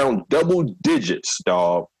down double digits,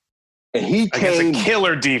 dog. And he came against a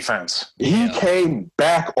killer defense. He came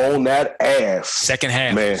back on that ass. Second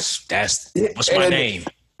half, man. What's my name?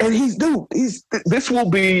 And this will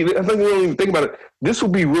be, I think we don't even think about it. This will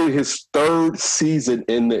be really his third season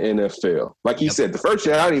in the NFL. Like he said, the first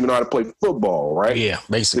year I didn't even know how to play football, right? Yeah,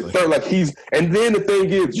 basically. The third, and then the thing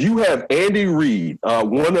is, you have Andy Reid,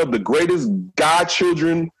 one of the greatest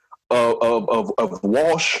godchildren of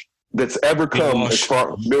Walsh, that's ever come as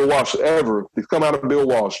far Bill Walsh ever. He's come out of Bill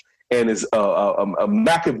Walsh and is a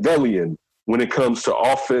Machiavellian when it comes to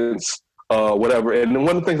offense, whatever. And then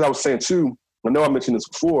one of the things I was saying too, I know I mentioned this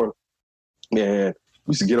before, man,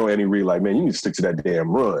 we used to get on Andy Reid like, man, you need to stick to that damn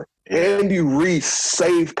run. Andy Reid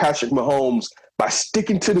saved Patrick Mahomes by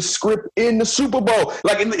sticking to the script in the Super Bowl.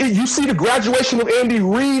 Like, you see the graduation of Andy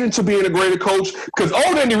Reid into being a greater coach, because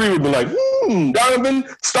old Andy Reid would be like, Donovan,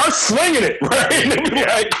 start slinging it, right? And they'd be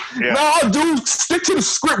like, no, dude, stick to the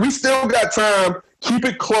script. We still got time. Keep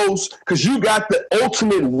it close, because you got the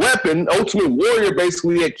ultimate weapon, ultimate warrior,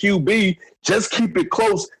 basically, at QB. Just keep it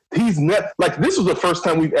close. He's not like, this was the first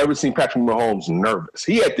time we've ever seen Patrick Mahomes nervous.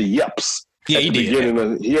 He had the yips. Yeah, he did.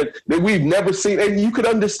 That we've never seen, and you could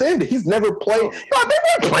understand it. He's never played. They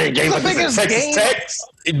weren't playing games like this in Texas Tech.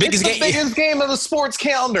 Biggest game of the sports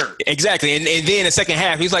calendar. Exactly. And then in the second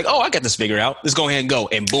half, he's like, I got this figured out. Let's go ahead and go.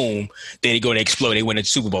 And boom, then he go to explode. They win the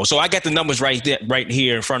Super Bowl. So I got the numbers right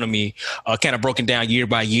here in front of me, kind of broken down year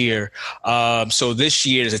by year. So this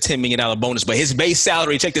year is a $10 million bonus, but his base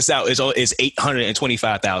salary, check this out, is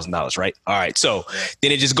 $825,000, right? All right. So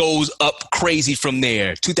then it just goes up crazy from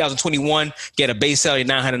there. 2021, get a base salary of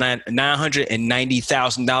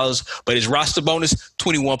 $990,000, but his roster bonus,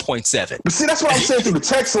 21.7. But see, that's what I was saying through the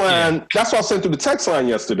text line. Yeah. That's what I was saying through the text line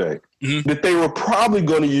yesterday. Mm-hmm. That they were probably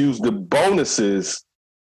going to use the bonuses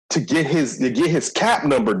to get his cap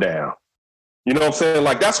number down. You know what I'm saying?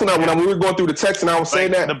 Like, that's when we were going through the text and I was saying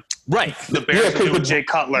that. The Bears do with Jay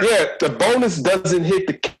Cutler. Yeah, the bonus doesn't hit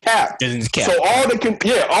the cap. So all they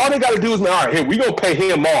got to do is, all right, here, we're going to pay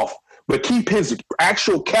him off, but keep his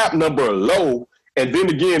actual cap number low. And then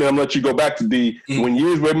again, I'm going to let you go back to when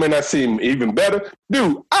years where it may not seem even better.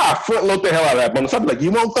 Dude, I front load the hell out of that bonus. I'd be like,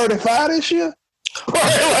 you want 35 this year?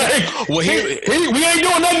 Like, well, we ain't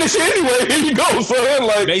doing nothing this year anyway. Here you go, son.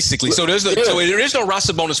 Like, basically, so there is no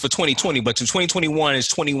roster bonus for 2020, but to 2021 is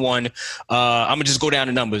 21. I'm gonna just go down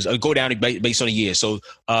the numbers. Go down based on the year. So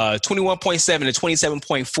 21.7 to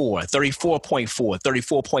 27.4, 34.4,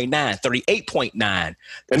 34.9, 38.9.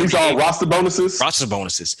 And these are all roster bonuses. Roster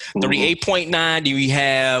bonuses. 38.9. Then we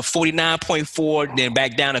have 49.4. Then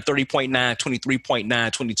back down to 30.9, 23.9,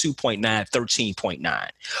 22.9, 13.9.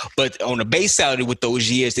 But on the base salary with those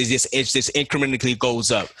years, it just incrementally goes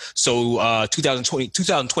up. So 2022,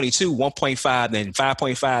 1.5, then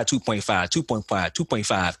 5.5, 2.5, 2.5,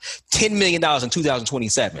 2.5, $10 million in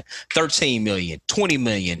 2027, 13 million, 20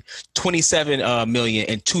 million, 27 million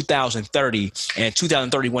in 2030, and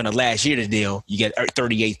 2031, the last year of the deal, you get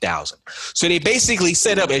 38,000. So they basically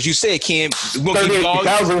set up, as you said, Kim,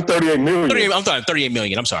 38,000 or 38 million. I'm sorry, 38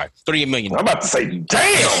 million. I'm sorry, 38 million. I'm about to say,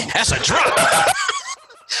 damn, that's a drop.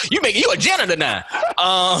 You a janitor now.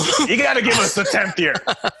 You got to give us the 10th year.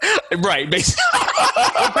 Right, basically.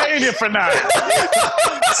 We're paying you for now.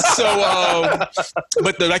 So,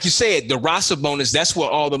 but like you said, the roster bonus, that's where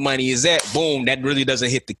all the money is at. Boom, that really doesn't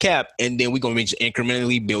hit the cap. And then we're going to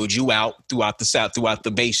incrementally build you out throughout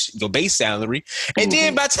the base salary. And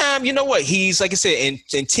then by the time, you know what, he's, like I said,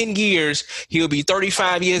 in 10 years, he'll be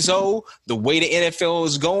 35 years old. The way the NFL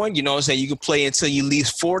is going, you know what I'm saying, you can play until you at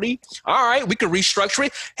least 40. All right, we can restructure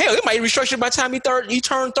it. Hell, it might restructure by the time he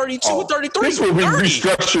turn 32 or 33. This will be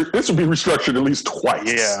restructured at least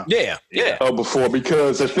twice. Yeah. Before,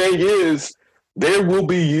 because the thing is, there will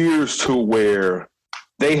be years to where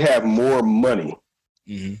they have more money.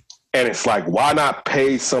 Mm-hmm. And it's like, why not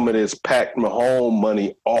pay some of this Pat Mahomes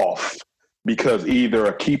money off? Because either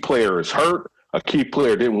a key player is hurt, a key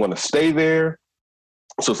player didn't want to stay there.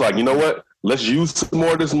 So it's like, you know what? Let's use some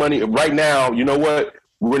more of this money. Right now, you know what?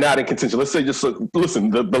 We're not in contention. Let's say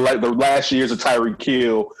listen, the last years of Tyreek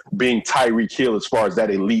Hill being Tyreek Hill as far as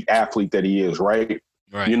that elite athlete that he is, right?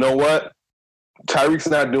 You know what? Tyreek's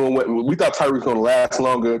not doing what we thought Tyreek was going to last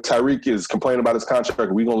longer. Tyreek is complaining about his contract,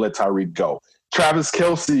 and we're going to let Tyreek go. Travis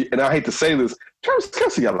Kelce, and I hate to say this, Travis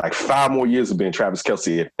Kelce got like 5 more years of being Travis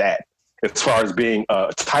Kelce at that, as far as being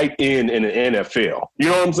a tight end in the NFL. You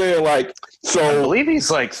know what I'm saying? Like, so I believe he's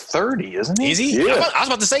like 30, isn't he? Is he? Yeah. I was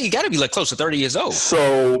about to say, you got to be like close to 30 years old.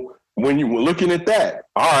 So when you were looking at that,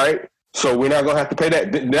 all right, so we're not going to have to pay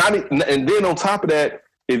that. And then on top of that,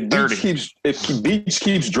 if Beach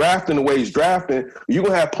keeps drafting the way he's drafting, you're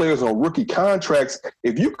going to have players on rookie contracts.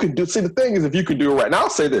 If you could do, see, the thing is, if you could do it right now, I'll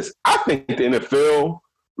say this. I think the NFL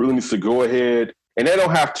really needs to go ahead, and they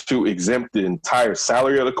don't have to exempt the entire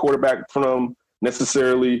salary of the quarterback from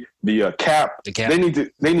necessarily the cap. The cap. They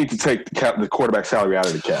need to take the quarterback salary out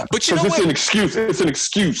of the cap. But you know what? It's an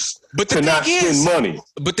excuse to not spend money.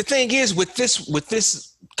 But the thing is, with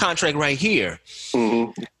this contract right here,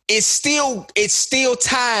 mm-hmm. it's still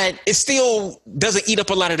tied. It still doesn't eat up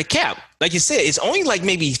a lot of the cap. like you said, it's only like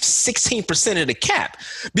maybe 16% of the cap,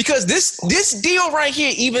 because this deal right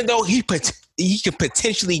here, even though he could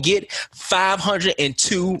potentially get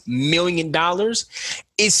 $502 million,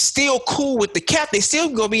 is still cool with the cap. They still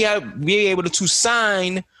gonna be able to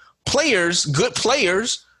sign players, good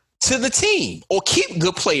players, to the team, or keep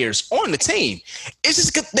good players on the team. It's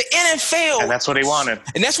just the NFL, and that's what he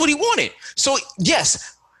wanted. So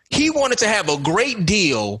yes, he wanted to have a great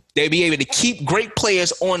deal. They'd be able to keep great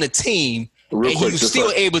players on the team. And he was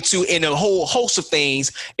still able to, in a whole host of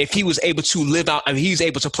things, if he was able to live out, I mean, he was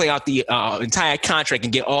able to play out the entire contract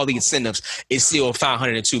and get all the incentives, it's still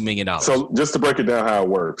 $502 million. So just to break it down how it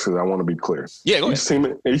works, because I want to be clear. Yeah, go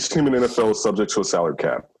ahead. Each team in the NFL is subject to a salary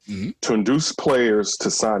cap. Mm-hmm. To induce players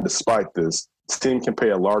to sign despite this, the team can pay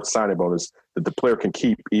a large signing bonus that the player can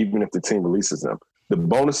keep even if the team releases them. The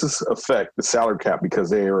bonuses affect the salary cap because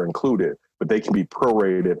they are included, but they can be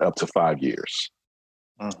prorated up to 5 years.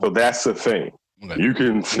 So that's the thing. Okay. You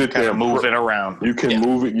can sit there and move it around. You can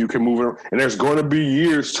move it. You can move it. And there's going to be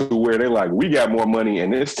years to where they're like, we got more money,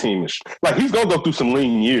 and this team is like, he's going to go through some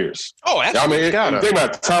lean years. Oh, absolutely. I mean, think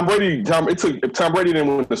about it. Tom Brady. Tom Brady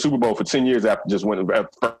didn't win the Super Bowl for 10 years after just winning a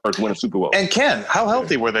Super Bowl. And Ken, how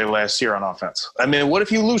healthy were they last year on offense? I mean, what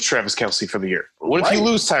if you lose Travis Kelce for the year? What if you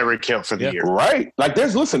lose Tyreek Hill for the year? Right. Like,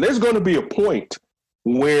 there's going to be a point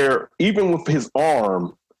where even with his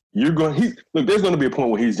arm, there's going to be a point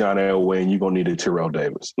where he's John Elway and you're going to need a Terrell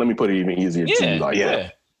Davis. Let me put it even easier to you like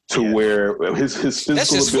that. Where his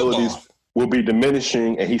physical abilities will be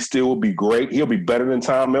diminishing and he still will be great. He'll be better than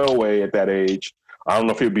Tom Elway at that age. I don't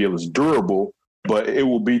know if he'll be as durable, but it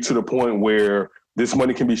will be to the point where this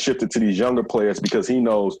money can be shifted to these younger players because he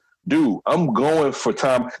knows, dude, I'm going for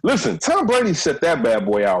Tom. Listen, Tom Brady set that bad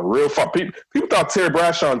boy out real far. People thought Terry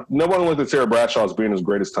Bradshaw, no one looked at Terry Bradshaw as being as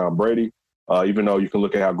great as Tom Brady. Even though you can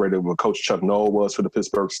look at how great of a coach Chuck Noll was for the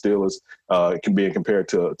Pittsburgh Steelers, it can be compared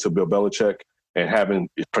to Bill Belichick and having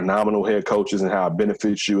phenomenal head coaches and how it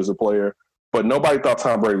benefits you as a player. But nobody thought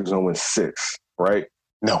Tom Brady was going to win 6, right?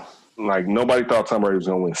 No. Like, nobody thought Tom Brady was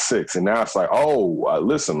going to win 6. And now it's like,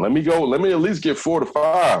 listen, let me at least get 4 to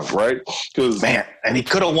 5, right? Because man, and he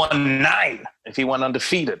could have won 9 if he went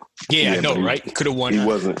undefeated. Yeah, I know, right? Could have won. He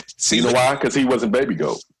wasn't. You know why? Because he wasn't Baby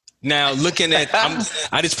Goat. Now, looking at,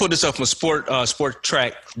 I just put this up from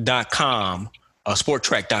sporttrack.com.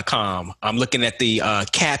 I'm looking at the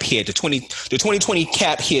cap hit, the 2020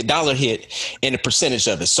 cap hit, dollar hit, and the percentage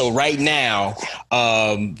of it. So right now,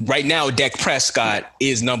 Dak Prescott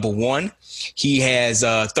is number 1. He has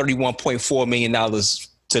 $31.4 million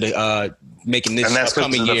to the making this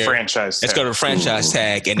upcoming year. Franchise tag. Let's go to the franchise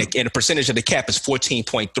tag, and the percentage of the cap is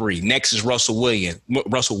 14.3. Next is Russell Wilson,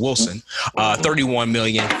 $31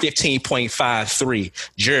 million, 15.53.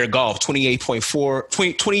 Jared Goff,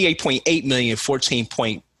 28.8 million,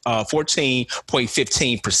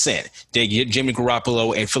 14.15%. They get Jimmy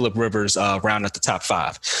Garoppolo and Phillip Rivers round at the top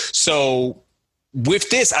 5. So with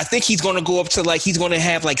this, I think he's going to go up to he's going to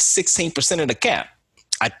have 16% of the cap.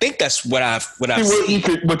 I think that's what I've seen.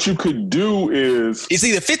 What you could do is it's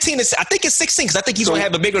either 15 or I think it's 16 because I think he's going to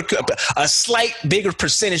have a slight bigger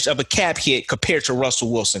percentage of a cap hit compared to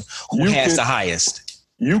Russell Wilson, who has the highest.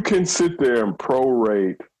 You can sit there and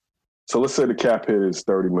prorate. So let's say the cap hit is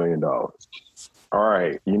 $30 million. All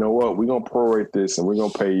right, you know what? We're going to prorate this and we're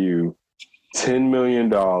going to pay you $10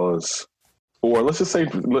 million, or let's say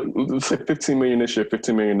 15 million this year,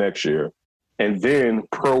 15 million next year. And then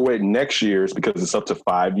prorate next year's because it's up to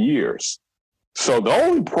 5 years. So the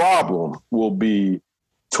only problem will be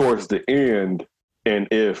towards the end, and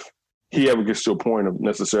if he ever gets to a point of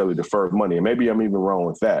necessarily deferred money, and maybe I'm even wrong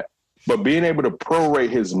with that. But being able to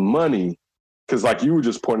prorate his money, because like you were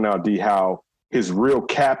just pointing out, D, how his real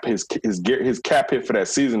cap, his cap hit for that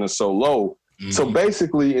season is so low. Mm-hmm. So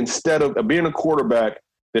basically, instead of being a quarterback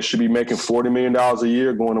that should be making $40 million a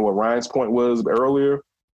year, going to what Ryan's point was earlier,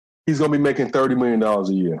 he's going to be making $30 million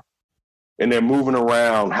a year. And they're moving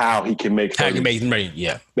around how he can make money.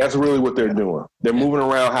 Yeah. That's really what they're doing. They're moving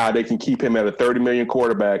around how they can keep him at a $30 million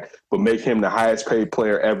quarterback, but make him the highest paid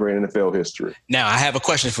player ever in NFL history. Now, I have a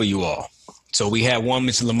question for you all. So we have one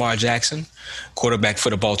Mr. Lamar Jackson, quarterback for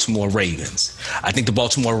the Baltimore Ravens. I think the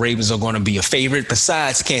Baltimore Ravens are going to be a favorite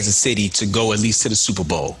besides Kansas City to go at least to the Super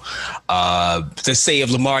Bowl. Let's say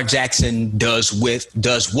if Lamar Jackson does what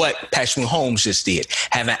Patrick Mahomes just did,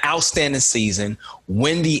 have an outstanding season,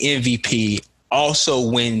 win the MVP, also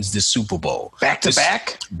wins the Super Bowl. Back to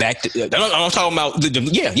back? I'm talking about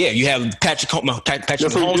you have Patrick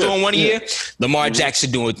Mahomes doing one year, Lamar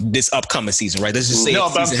Jackson doing this upcoming season, right? Let's just say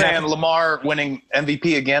but I'm saying Lamar winning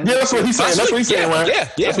MVP again. Yeah, that's what he's saying. That's what he's saying, right?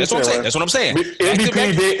 Yeah, that's what I'm saying. That's what I'm saying.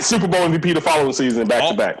 MVP, Super Bowl MVP the following season, back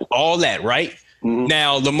to back. All that, right? Mm-hmm.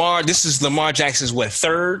 Now, this is Lamar Jackson's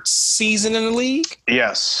third season in the league?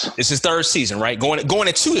 Yes. It's his third season, right? Going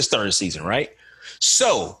into his third season, right?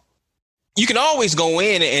 So you can always go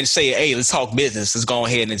in and say, hey, let's talk business. Let's go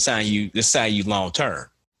ahead and sign you long term.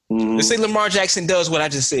 Mm-hmm. Let's say Lamar Jackson does what I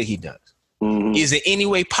just said he does. Mm-hmm. Is there any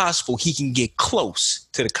way possible he can get close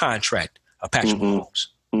to the contract of Patrick Mahomes?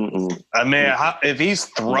 Mm-hmm. I mean, if he's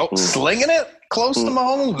slinging it close to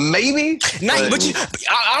Mahomes, maybe.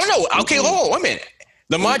 I don't know. Okay, hold on a minute.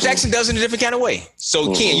 Lamar Jackson does it in a different kind of way.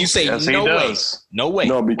 So, Ken, you say no way. No way.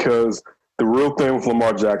 No, because the real thing with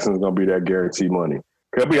Lamar Jackson is going to be that guaranteed money.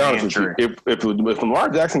 I'll be honest with you. If Lamar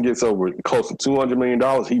Jackson gets over close to $200 million,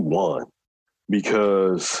 he won.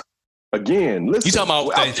 Because, again, listen. You talking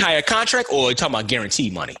about the entire contract or you talking about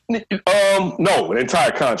guaranteed money? No, an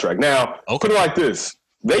entire contract. Now, put it like this.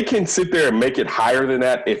 They can sit there and make it higher than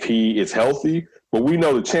that if he is healthy, but we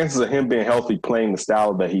know the chances of him being healthy playing the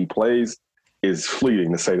style that he plays is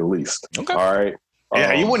fleeting, to say the least. Okay. All right?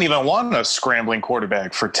 Yeah, you wouldn't even want a scrambling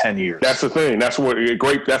quarterback for 10 years. That's the thing. That's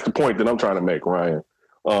the point that I'm trying to make, Ryan.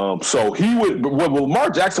 So what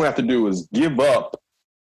Lamar Jackson would have to do is he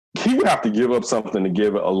would have to give up something to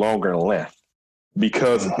give it a longer length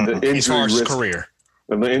because the injury risk, career.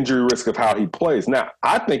 And the injury risk of how he plays. Now,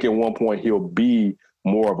 I think at one point he'll be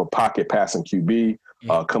more of a pocket passing QB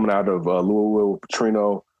coming out of Louisville,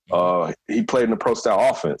 Petrino. He played in the pro style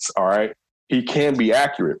offense. All right. He can be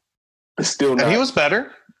accurate. It's still not. And he was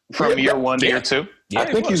better from year one to year two. Yeah,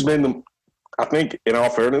 I think in all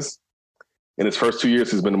fairness, in his first 2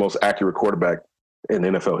 years, he's been the most accurate quarterback in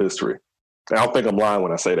NFL history. I don't think I'm lying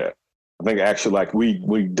when I say that. I think actually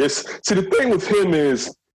the thing with him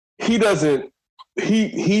is he throws.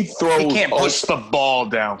 He can't push the ball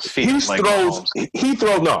downfield. He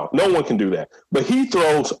throws. No one can do that. But he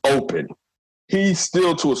throws open. He's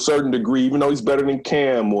still, to a certain degree, even though he's better than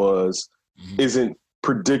Cam was, isn't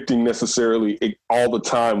predicting necessarily all the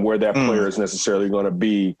time where that player is necessarily going to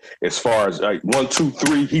be as far as 1, 2,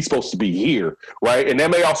 3, he's supposed to be here, right? And that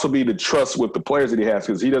may also be the trust with the players that he has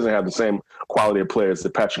because he doesn't have the same quality of players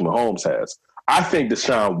that Patrick Mahomes has. I think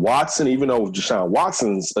Deshaun Watson, even though Deshaun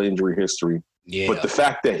Watson's injury history, but the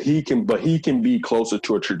fact that he can be closer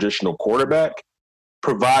to a traditional quarterback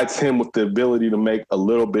provides him with the ability to make a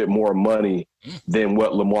little bit more money than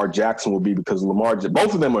what Lamar Jackson will be because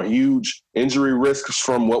both of them are huge injury risks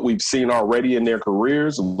from what we've seen already in their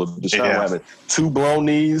careers. With Deshaun having 2 blown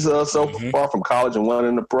knees so far from college and 1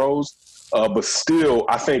 in the pros. But still,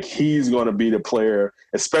 I think he's going to be the player,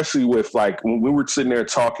 especially with when we were sitting there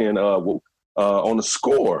talking on the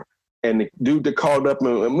score and the dude that called up,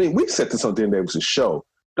 we said this on Dan Davis' show.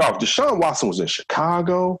 Dog, Deshaun Watson was in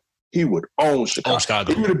Chicago. He would own Chicago.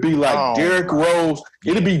 It would be like Derrick Rose.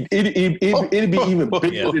 It'd be even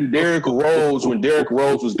bigger than Derrick Rose when Derrick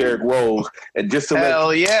Rose was Derrick Rose. And just to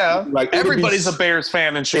everybody's a Bears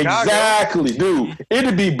fan in Chicago. Exactly, dude.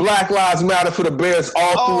 It'd be Black Lives Matter for the Bears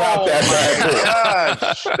all throughout that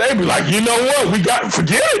gosh. They'd be like, you know what?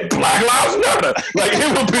 Forget it. Black Lives Matter.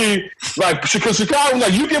 It would be because Chicago,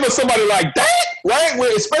 you give us somebody like that, right?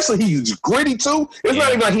 Where especially he's gritty too. It's not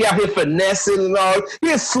even like he out here finessing and all.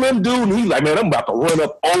 He's a slim dude, and he's like, man, I'm about to run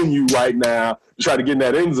up on you right now to try to get in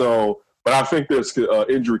that end zone. But I think there's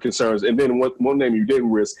injury concerns. And then one name you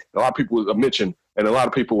didn't risk, a lot of people mention, and a lot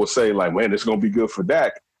of people will say, man, it's going to be good for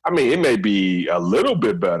Dak. I mean, it may be a little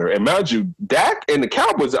bit better. And mind you, Dak and the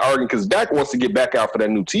Cowboys are arguing because Dak wants to get back out for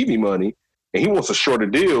that new TV money, and he wants a shorter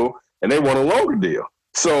deal, and they want a longer deal.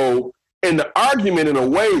 So in the argument, in a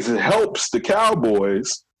ways, it helps the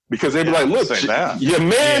Cowboys because they'd be like, look, your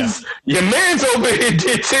man's over here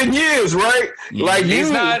did 10 years, right?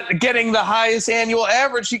 He's not getting the highest annual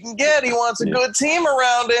average he can get. He wants a good team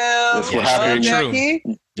around him. That's what happened. Jackie.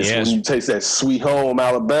 When you taste that sweet home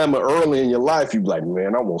Alabama early in your life, you be like,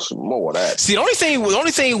 man, I want some more of that. See, the only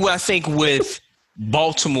thing I think with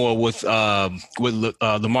Baltimore with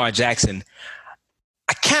Lamar Jackson,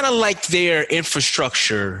 I kind of like their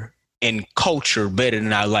infrastructure and culture better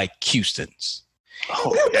than I like Houston's.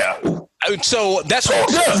 Oh, yeah. So that's what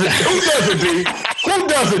Who doesn't, D? Who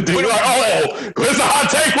doesn't, D? It's a hot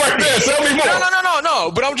take right there. Tell me more.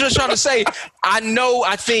 No. But I'm just trying to say,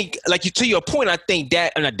 I think, to your point, I think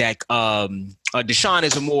Deshaun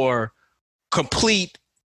is a more complete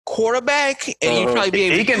quarterback, and you'd probably be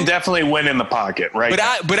able. He can definitely win in the pocket, right?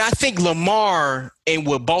 But I think Lamar and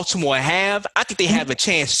what Baltimore have, I think they have a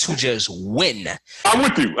chance to just win. I'm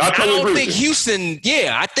with you. I don't think Houston.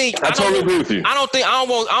 Yeah, I totally agree with you. I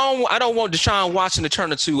don't want Deshaun Watson to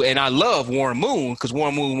turn into, and I love Warren Moon because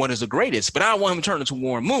Warren Moon one is the greatest, but I don't want him to turn into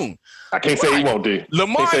Warren Moon. I can't say he won't, D.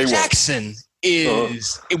 Lamar Jackson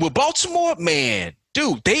is with Baltimore, man,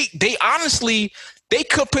 dude. They honestly, they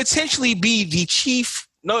could potentially be the chief.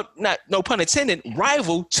 No pun intended,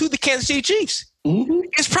 rival to the Kansas City Chiefs. Mm-hmm.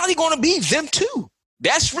 It's probably going to be them too.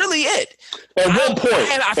 That's really it. At one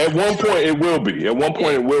point, it will be. At one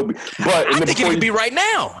point, it will be. But I think it could be right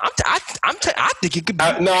now. I think it could be.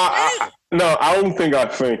 I don't think. I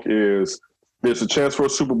think is there's a chance for a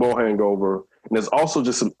Super Bowl hangover, and there's also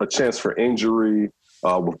just a chance for injury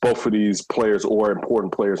with both of these players or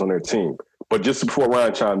important players on their team. But just before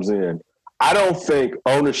Ryan chimes in, I don't think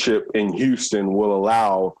ownership in Houston will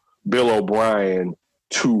allow Bill O'Brien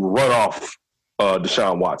to run off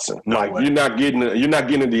Deshaun Watson. You're not getting a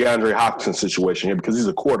DeAndre Hopkins situation here because he's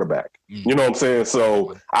a quarterback. Mm-hmm. You know what I'm saying?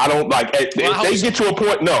 So I don't like if they get to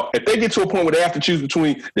a point where they have to choose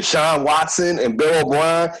between Deshaun Watson and Bill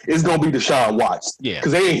O'Brien, it's gonna be Deshaun Watson. Yeah.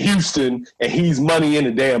 Because they in Houston and he's money in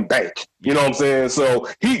the damn bank. You know what I'm saying? So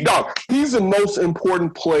he's the most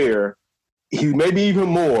important player. He maybe even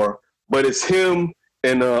more. But it's him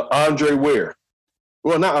and Andre Ware.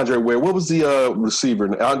 Well, not Andre Ware. What was the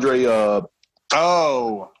receiver? Andre.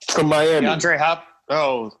 From Miami. Andre Hop.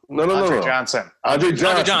 Oh, no. Andre Johnson. Andre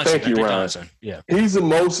Johnson. Thank you, Ryan. Yeah. He's the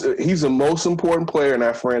most important player in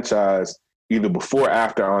that franchise, either before or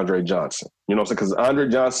after Andre Johnson. You know what I'm saying? Because Andre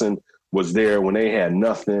Johnson was there when they had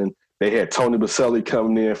nothing. They had Tony Baselli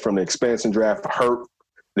coming in from the expansion draft, hurt.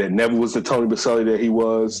 That never was the Tony Baselli that he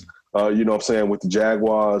was. You know what I'm saying, with the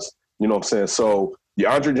Jaguars. You know what I'm saying? So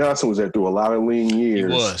DeAndre Johnson was there through a lot of lean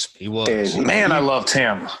years. He was. And I loved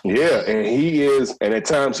him. Yeah, and he is. And at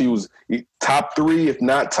times he was top 3, if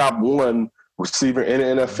not top 1 receiver in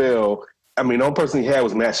the NFL. I mean, the only person he had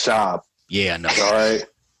was Matt Schaub. Yeah, no. All right.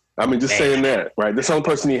 I mean, just saying that, right? That's the only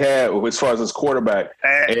person he had as far as his quarterback.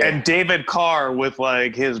 And David Carr with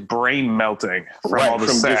like his brain melting from all the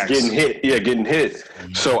sacks. Just getting hit. Yeah, getting hit.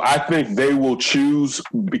 Mm-hmm. So I think they will choose,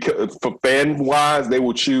 because for fan-wise, they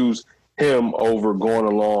will choose him over going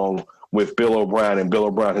along with Bill O'Brien, and Bill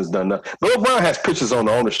O'Brien has done nothing. Bill O'Brien has pitches on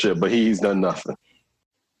the ownership, but he's done nothing.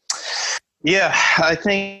 Yeah, I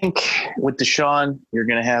think with Deshaun, you're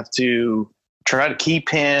going to have to try to keep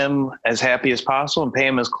him as happy as possible and pay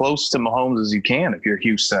him as close to Mahomes as you can if you're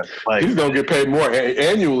Houston. Like, he's going to get paid more.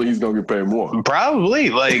 Annually, he's going to get paid more.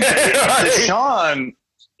 Probably. Like, Deshaun,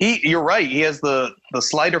 you're right. He has the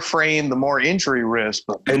slighter frame, the more injury risk.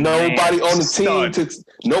 And nobody on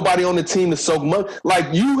the team to soak money.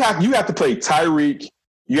 Like, you have to play Tyreek.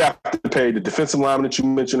 You have to pay the defensive lineman that you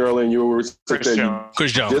mentioned earlier, and you were Chris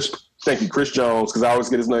Jones. Thank you, Chris Jones, because I always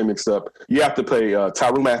get his name mixed up. You have to pay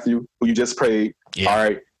Tyrann Mathieu, who you just paid. Yeah. All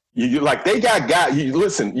right, they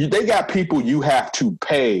got people you have to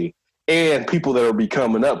pay, and people that will be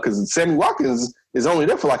coming up, because Sammy Watkins is only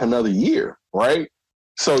there for like another year, right?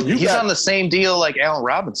 So he's on the same deal like Allen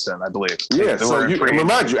Robinson, I believe. Yeah. So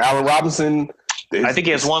remind you, Allen Robinson. I think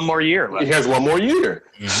he has one more year left. He has one more year.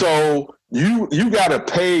 Mm-hmm. So you got to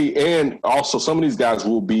pay, and also some of these guys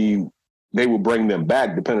they will bring them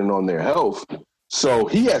back depending on their health. So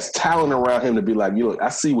he has talent around him to be like, I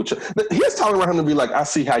see what he has talent around him to be like, I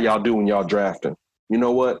see how y'all do when y'all drafting. You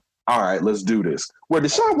know what? All right, let's do this. Where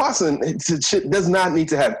Deshaun Watson does not need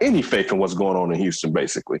to have any faith in what's going on in Houston,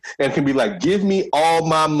 basically, and can be like, give me all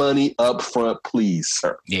my money up front, please,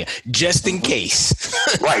 sir. Yeah, just in case.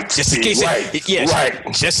 Right. Just in case. Right. Yes.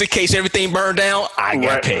 Right. Just in case everything burned down, I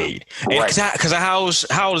got paid. Because how old is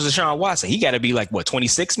Deshaun Watson? He got to be like, what,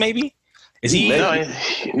 26 maybe? Is he?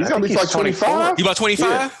 He's gonna be like 25. You about 25?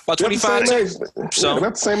 Yeah. About 25. So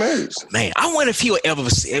about the same age. Man, I wonder if he'll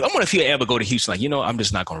ever go to Houston. Like, I'm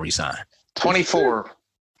just not gonna resign. 24.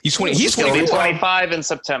 He's 20. He's 25 in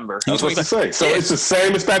September. I was about to say. So it's the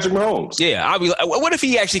same as Patrick Mahomes. Yeah, I'll be like, what if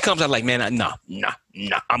he actually comes out like, man, nah,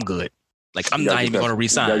 I'm good. Like, I'm not even going to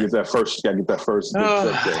resign. You gotta get that first.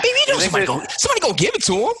 Maybe somebody gonna give it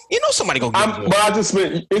to him. Somebody gonna give it to him. But I just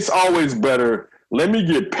meant it's always better. Let me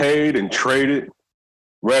get paid and traded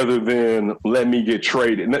rather than let me get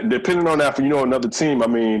traded. Depending on that, for another team. I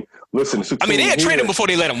mean, listen. It's a team they had traded him before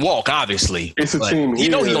they let him walk. Obviously, it's a team. He's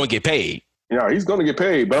going to get paid. Yeah, he's going to get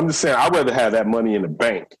paid. But I'm just saying, I'd rather have that money in the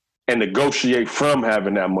bank and negotiate from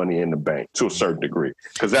having that money in the bank to a certain degree.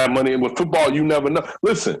 Because that money with football, you never know.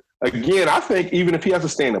 Listen, again, I think even if he has to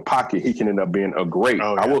stay in the pocket, he can end up being I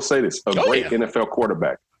will say this, great NFL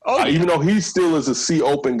quarterback. Even though he still is a C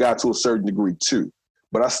open guy to a certain degree too.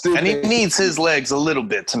 But I still he needs his legs a little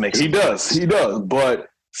bit to make. He does. But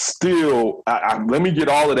still, let me get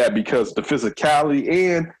all of that because the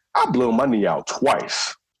physicality, and I blew my knee out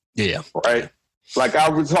twice. Yeah. Right. Like I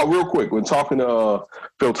was talking real quick when talking to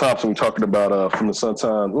Phil Thompson, we talking about from the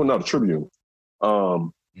Sun-Times, the Tribune.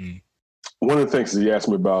 One of the things that he asked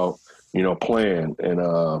me about, playing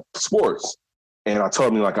in sports, and I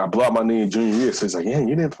told him like I blew out my knee in junior year. So he's like, "Yeah, you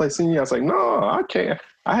didn't play senior year." I was like, "No, I can't.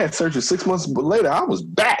 I had surgery 6 months, but later I was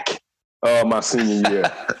back my senior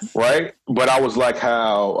year, right?" But I was like,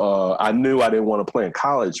 how I knew I didn't want to play in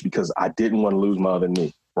college because I didn't want to lose my other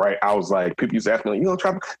knee. Right. I was like, people used to ask me, like,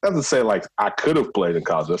 try. Not to say like I could have played in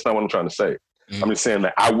college. That's not what I'm trying to say. I'm just saying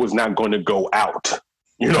that I was not going to go out.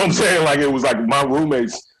 You know what I'm saying? Like it was like my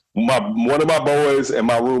roommates, one of my boys and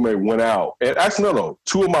my roommate went out. And actually, no,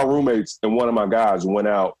 two of my roommates and one of my guys went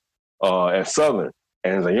out at Southern.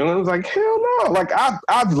 And it's like, it was like, hell no. Like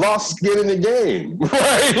I've lost skin in the game.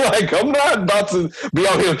 Right? Like I'm not about to be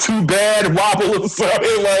out here too bad, wobble or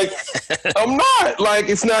something. Like I'm not. Like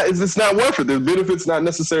it's not worth it. The benefit's not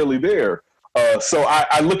necessarily there. So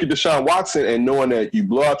I look at Deshaun Watson and knowing that you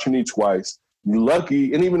blow out your knee twice, you're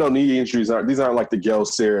lucky, and even though knee injuries aren't like the Gale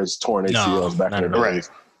Sayers torn ACLs back in the days,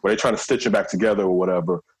 where they're trying to stitch it back together or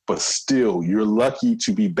whatever, but still you're lucky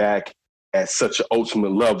to be back at such an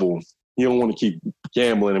ultimate level. You don't want to keep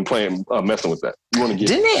gambling and playing, messing with that. You want to get.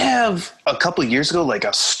 Didn't they have a couple of years ago like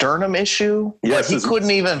a sternum issue? Yes, like he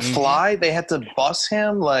couldn't even fly. They had to bus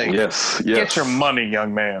him. Like, yes. Get your money,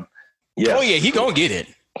 young man. Yes. Oh yeah, he gonna get it.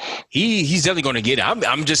 He's definitely gonna get it.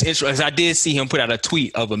 I'm just interested. I did see him put out a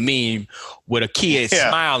tweet of a meme with a kid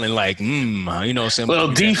smiling like, you know what I'm saying?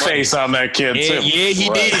 Little D face on that kid too. Yeah, he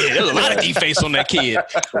did. There's a lot of D face on that kid.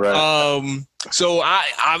 Right. So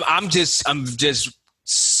I'm just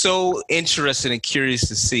so interested and curious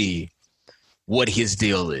to see what his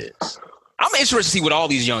deal is. I'm interested to see what all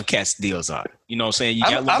these young cats' deals are. You know what I'm saying? You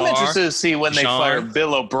got I'm interested to see when they fire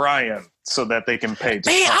Bill O'Brien so that they can pay. Man,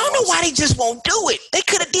 I don't know why they just won't do it. They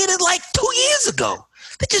could have did it like 2 years ago.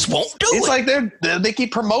 They just won't do it. It's like they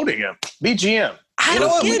keep promoting him. BGM. I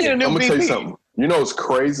don't get it. I'm going to tell you something. You know what's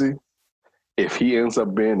crazy? If he ends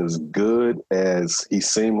up being as good as he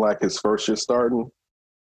seemed like his first year starting,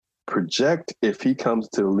 project if he comes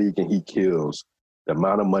to the league and he kills the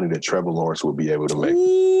amount of money that Trevor Lawrence will be able to make.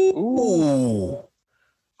 Ooh.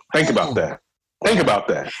 Think about that. Think about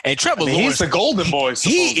that. And Trevor Lawrence, he's the golden boy.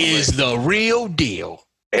 He is the real deal.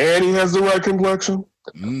 And he has the right complexion.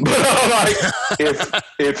 Like,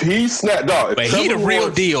 if he snapped, dog, but he the real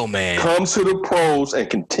deal, man. Comes to the pros and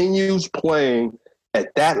continues playing at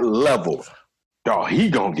that level, dog, he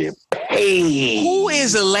gonna get paid. Who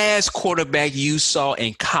is the last quarterback you saw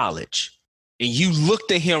in college, and you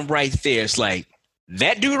looked at him right there? It's like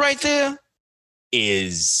that dude right there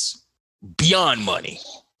is beyond money.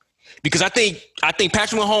 Because I think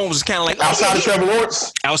Patrick Mahomes is kind of like outside of Trevor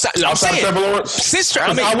Lawrence. Outside of Trevor Lawrence.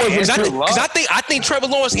 I think Trevor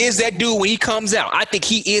Lawrence is that dude when he comes out. I think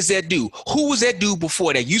he is that dude. Who was that dude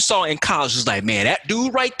before that? You saw in college, was like, man, that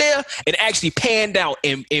dude right there, it actually panned out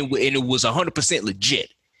and it was 100%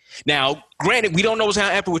 legit. Now, granted, we don't know what's going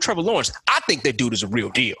to happen with Trevor Lawrence. I think that dude is a real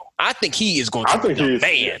deal. I think he is going to be the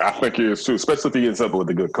man. I think he is too, especially if he ends up with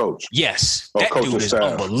a good coach. Yes, that dude is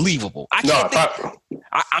unbelievable.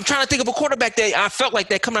 I'm trying to think of a quarterback that I felt like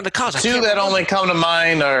that coming out of college. Two that only come to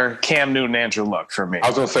mind are Cam Newton, Andrew Luck for me. I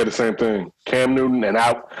was going to say the same thing. Cam Newton, and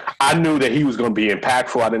I knew that he was going to be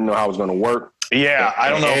impactful. I didn't know how it was going to work. Yeah, I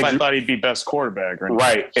don't know if I thought he'd be best quarterback.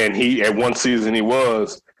 Right, and he at one season he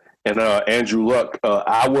was. And Andrew Luck,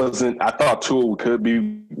 I thought Tua could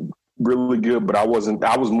be really good, but I wasn't.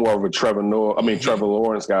 I was more of a Trevor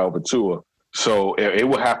Lawrence guy over Tua. So it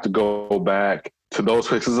would have to go back to those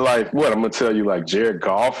places. Like what I'm gonna tell you, like Jared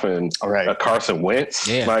Goff and Carson Wentz.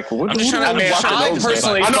 Yeah. Like what? I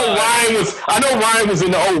know Ryan was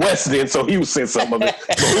in the old West then, so he was seeing some of it.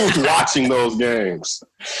 But who was watching those games?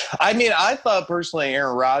 I mean, I thought personally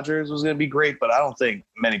Aaron Rodgers was gonna be great, but I don't think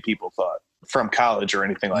many people thought from college or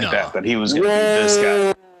anything like that he was going to be this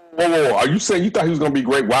guy. Whoa. Are you saying you thought he was going to be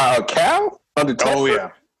great Wild Cal? Oh, yeah.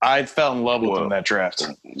 I fell in love with him in that draft.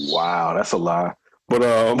 Wow, that's a lie. But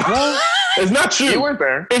it's not true. You weren't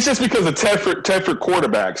there. It's just because of Tedford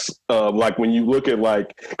quarterbacks. Like when you look at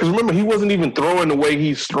because remember, he wasn't even throwing the way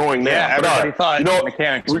he's throwing now. Yeah, everybody thought the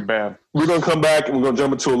mechanics were bad. We're going to come back and we're going to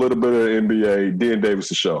jump into a little bit of NBA. D and Davis'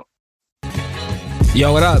 show.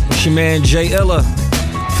 Yo, what up? It's your man, Jay Illa,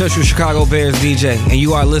 official Chicago Bears DJ, and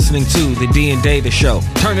you are listening to the D and Davis Show.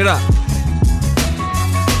 Turn it up.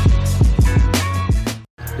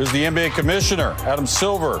 Here's the NBA Commissioner, Adam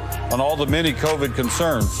Silver, on all the many COVID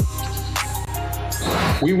concerns.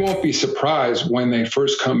 We won't be surprised when they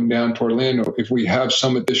first come down to Orlando if we have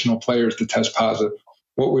some additional players to test positive.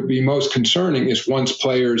 What would be most concerning is once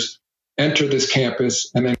players enter this campus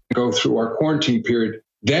and then go through our quarantine period,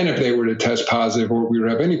 then if they were to test positive or we would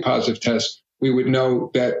have any positive tests, we would know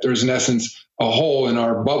that there's in essence a hole in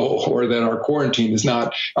our bubble or that our quarantine is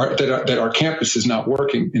not, that our campus is not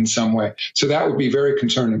working in some way. So that would be very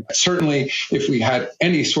concerning. Certainly, if we had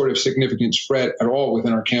any sort of significant spread at all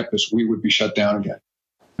within our campus, we would be shut down again.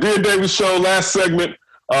 D and Davis Show, last segment.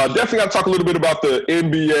 Definitely got to talk a little bit about the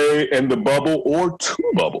NBA and the bubble or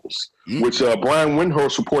two bubbles, which Brian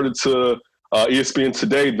Windhorst reported to ESPN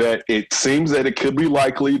today that it seems that it could be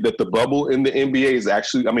likely that the bubble in the NBA is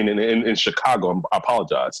actually, in Chicago, I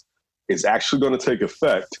apologize, is actually going to take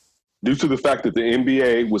effect due to the fact that the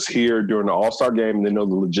NBA was here during the All-Star game and they know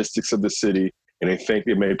the logistics of the city and they think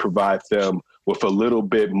it may provide them with a little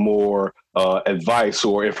bit more advice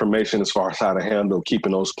or information as far as how to handle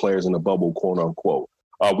keeping those players in the bubble, quote unquote.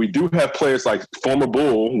 We do have players like former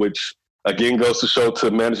Bull, which again goes to show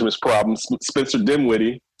to management's problems. Spencer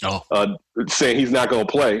Dinwiddie saying he's not going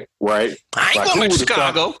to play, right? I ain't going to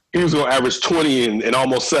Chicago. He was going to average 20 and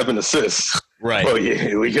almost 7 assists. Right. Oh,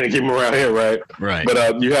 yeah, we're going to keep him around here, right? Right.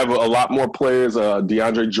 But you have a lot more players,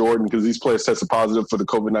 DeAndre Jordan, because these players tested positive for the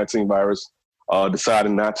COVID-19 virus,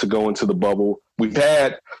 deciding not to go into the bubble. We've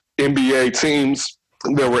had NBA teams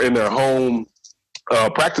that were in their home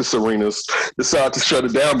practice arenas decide to shut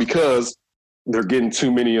it down because they're getting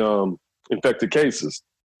too many infected cases.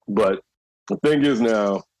 But the thing is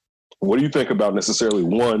now, what do you think about necessarily,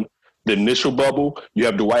 one, the initial bubble? You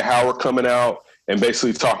have Dwight Howard coming out and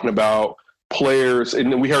basically talking about players,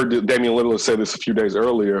 and we heard Damian Lillard say this a few days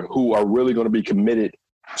earlier, who are really going to be committed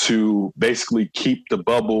to basically keep the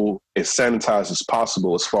bubble as sanitized as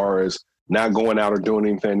possible as far as not going out or doing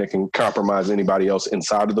anything that can compromise anybody else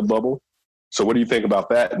inside of the bubble. So what do you think about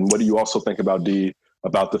that? And what do you also think about,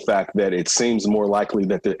 about the fact that it seems more likely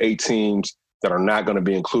that the 8 teams that are not going to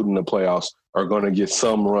be included in the playoffs are going to get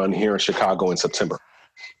some run here in Chicago in September?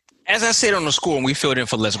 As I said on the score when we filled in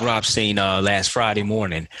for Les Grobstein last Friday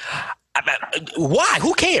morning, why?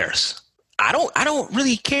 Who cares? I don't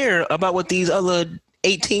really care about what these other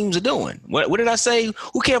 8 teams are doing. What did I say?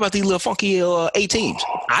 Who care about these little funky 8 teams?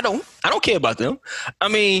 I don't care about them. I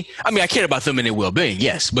mean, I care about them and their well-being,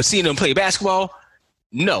 yes. But seeing them play basketball,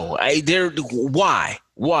 no. Why?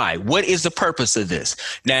 Why? What is the purpose of this?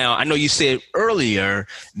 Now, I know you said earlier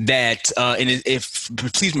that, and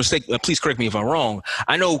please correct me if I'm wrong.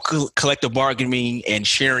 I know collective bargaining and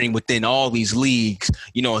sharing within all these leagues,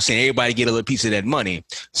 saying everybody get a little piece of that money.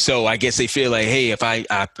 So I guess they feel like, hey, if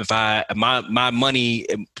my money,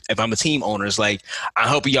 if I'm a team owner, it's like, I'm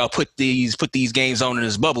helping y'all put these games on in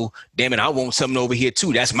this bubble. Damn it, I want something over here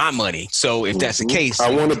too. That's my money. So if that's the case,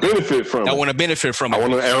 I want to benefit from it. I want to benefit from it. I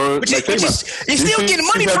want to earn. But you're still getting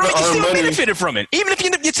money from it. You still benefited from it, even if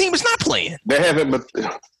your team is not playing. They haven't, but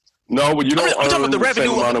no, but you don't. I'm talking about the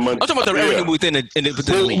revenue. I'm talking about the revenue within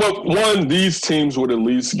the league. Well, one, these teams would at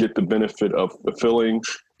least get the benefit of fulfilling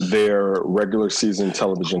their regular season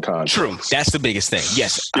television contracts. True, that's the biggest thing.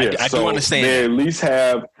 Yes, yeah, I do understand. They at least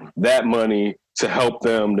have that money to help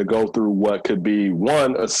them to go through what could be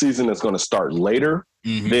a season that's going to start later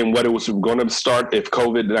than what it was going to start if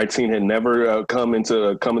COVID-19 had never come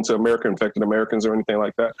into America, infected Americans or anything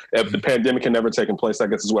like that. If the pandemic had never taken place, I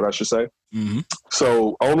guess is what I should say.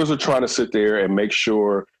 So owners are trying to sit there and make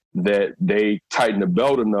sure that they tighten the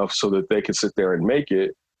belt enough so that they can sit there and make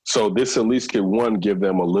it. So this at least could, give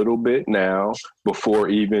them a little bit now before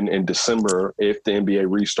even in December, if the NBA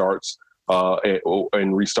restarts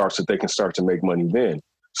and restarts, that they can start to make money then.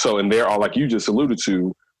 So, and there are, like you just alluded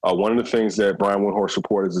to, one of the things that Brian Windhorst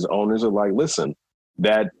reported is his owners are like, listen,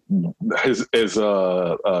 that as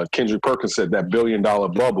Kendrick Perkins said, that $1 billion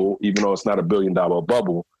bubble, even though it's not a $1 billion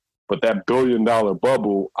bubble, but that $1 billion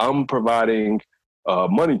bubble, I'm providing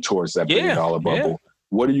money towards that $1 billion bubble. Yeah.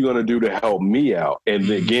 What are you going to do to help me out? And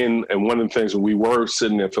again, and one of the things we were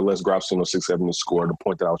sitting there for Les Grobstein on 6-7 to score, the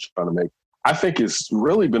point that I was trying to make, I think it's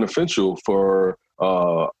really beneficial for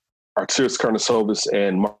Arturas Karnisovas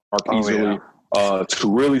and Mark Easley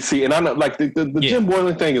to really see. And I know, like, the Jim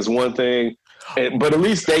Boylan thing is one thing, but at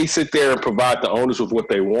least they sit there and provide the owners with what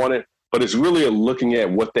they wanted. But it's really looking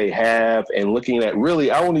at what they have and looking at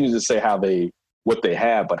really, I won't even just say what they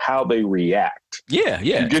have, but how they react. Yeah.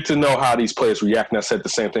 You get to know how these players react. And I said the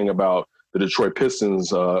same thing about the Detroit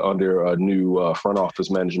Pistons under a new front office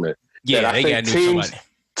management. Yeah, I think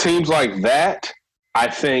teams like that, I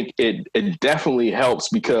think it definitely helps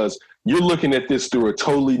because you're looking at this through a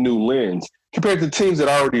totally new lens. compared to teams that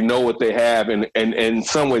already know what they have and in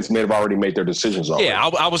some ways may have already made their decisions already. Yeah,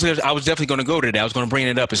 I was definitely going to go to that. I was going to bring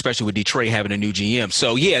it up, especially with Detroit having a new GM.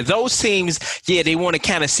 So, yeah, those teams, they want to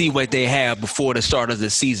kind of see what they have before the start of the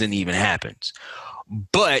season even happens.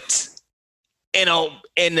 But, in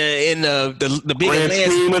the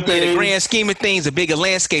bigger grand scheme of things, the bigger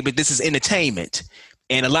landscape, but this is entertainment.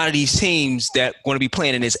 And a lot of these teams that want to be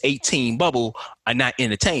playing in this 18 bubble are not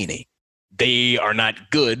entertaining. They are not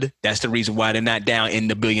good. That's the reason why they're not down in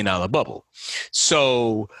the $1 billion bubble.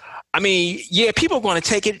 So, I mean, yeah, people are going to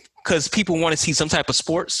take it because people want to see some type of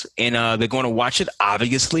sports, and they're going to watch it.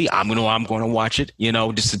 Obviously, I'm going to watch it.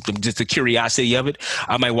 Just the curiosity of it.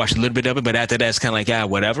 I might watch a little bit of it, but after that, it's kind of like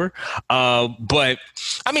whatever. But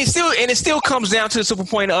I mean, it still comes down to the simple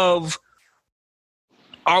point of: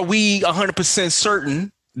 are we 100%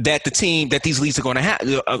 certain that these leagues are going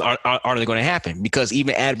to are they going to happen? Because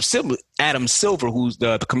even Adam Silver, who's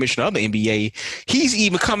the commissioner of the NBA, he's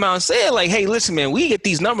even come out and said, like, hey, listen, man, we get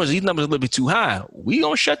these numbers are a little bit too high. We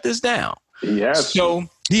gonna shut this down. He has to,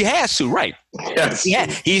 right? Yes.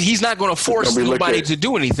 He's not going to force nobody to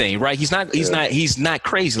do anything, right? He's not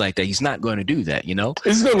crazy like that. He's not going to do that,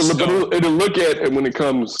 He's going to look at it when it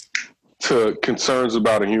comes to concerns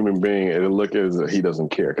about a human being, and look as he doesn't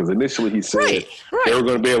care. Because initially he said there were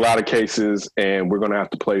going to be a lot of cases and we're going to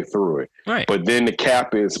have to play through it. Right. But then the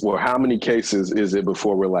cap is, well, how many cases is it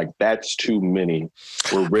before we're like, that's too many.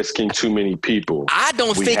 We're risking too many people. I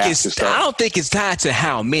don't think it's tied to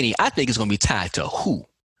how many. I think it's going to be tied to who.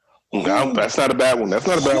 No, that's not a bad one. I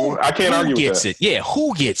can't argue with that. Yeah,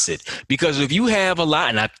 who gets it? Because if you have a lot,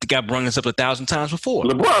 and I think I've brought this up 1,000 times before.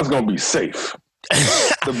 LeBron's going to be safe.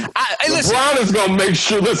 LeBron is going to make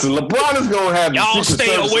sure. Listen, LeBron is going to have y'all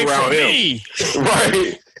stay away from me,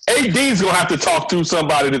 right? AD's going to have to talk to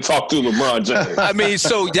somebody to talk to LeBron James. I mean,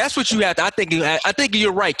 so that's what you have to. I think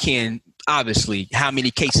you're right, Ken. Obviously, how many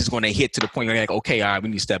cases going to hit to the point where you're like, okay, all right, we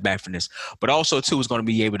need to step back from this. But also, too, it's going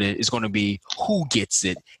to be who gets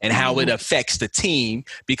it and how it affects the team.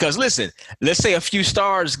 Because listen, let's say a few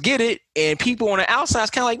stars get it, and people on the outside is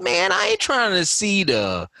kind of like, man, I ain't trying to see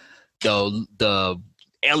the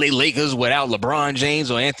LA Lakers without LeBron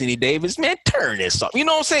James or Anthony Davis. Man, turn this off. You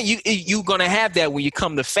know what I'm saying? You're going to have that when you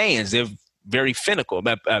come to fans. They're very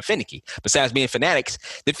finicky. Besides being fanatics,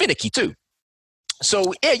 they're finicky too.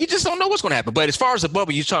 So, yeah, you just don't know what's going to happen. But as far as the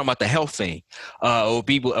bubble, you're talking about the health thing, or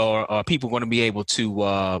people going to be able to,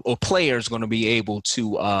 or players going to be able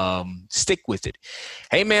to stick with it.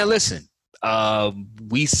 Hey, man, listen.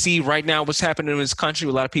 We see right now what's happening in this country.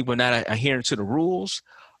 A lot of people are not adhering to the rules.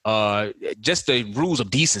 Just the rules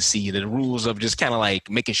of decency, the rules of just kind of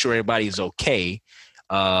like making sure everybody is okay.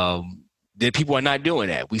 That people are not doing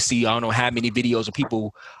that. We see, I don't know how many videos of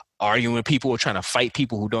people arguing with people or trying to fight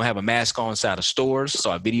people who don't have a mask on inside of stores.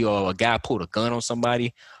 Saw a video of a guy pulled a gun on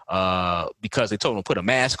somebody because they told him to put a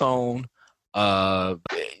mask on.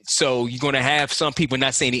 So you're going to have some people,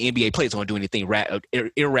 not saying the NBA players don't do anything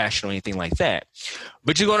irrational or anything like that,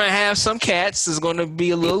 but you're going to have some cats that's going to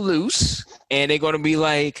be a little loose and they're going to be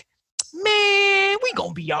like, man, we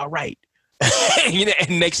going to be all right.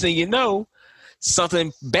 And next thing you know,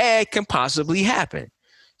 something bad can possibly happen.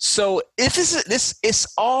 So if it's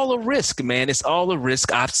all a risk, man. It's all a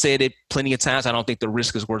risk. I've said it plenty of times. I don't think the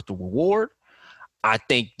risk is worth the reward. I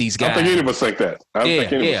think these guys. I don't think any of us think that. I don't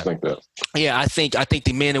think any of us think that. Yeah, I think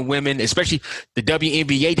the men and women, especially the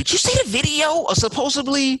WNBA. Did you see the video of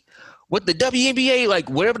supposedly what the WNBA, like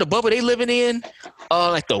wherever the bubble they living in,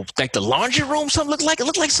 like the laundry room? Something looked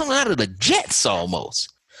like something out of the Jets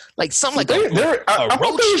almost. Like something like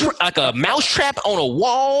a mousetrap on a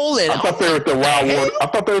wall. And I thought they were at the Wild World. I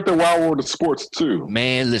thought they were at the Wild World of Sports too.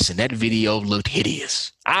 Man, listen, that video looked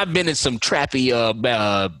hideous. I've been in some trappy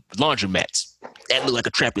laundromats. That looked like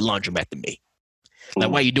a trappy laundromat to me.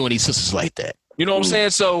 Like, why are you doing these sisters like that? You know what I'm saying?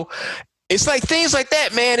 So it's like things like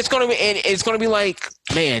that, man. It's gonna be like,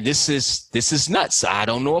 man, this is nuts. I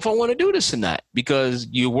don't know if I want to do this or not because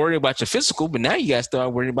you're worried about your physical, but now you got to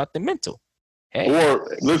start worrying about the mental. Hey. Or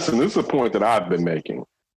listen, this is a point that I've been making.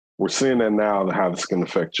 We're seeing that now, how this can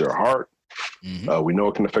affect your heart. Mm-hmm. We know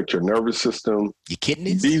it can affect your nervous system. Your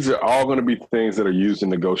kidneys. These are all going to be things that are used in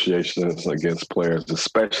negotiations against players,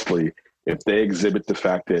 especially if they exhibit the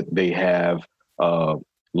fact that they have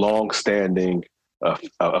long-standing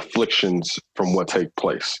afflictions from what take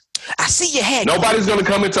place. I see you had nobody's going to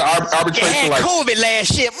come into arbitration like COVID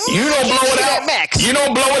last year. You don't blow it out, Max. You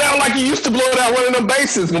don't blow it out like you used to blow it out running them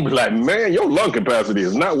bases. It's going to be like, man, your lung capacity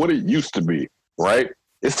is not what it used to be, right?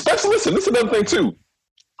 Especially, listen, this is another thing too.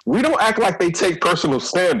 We don't act like they take personal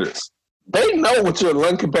standards. They know what your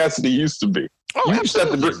lung capacity used to be. Oh,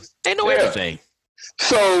 absolutely. They know everything.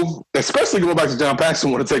 So, especially going back to John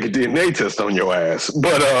Paxson, want to take a DNA test on your ass,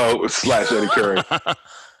 but slash Eddie Curry.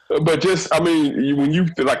 But just, I mean, when you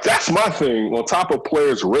like, that's my thing. On top of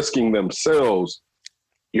players risking themselves,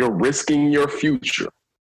 you're risking your future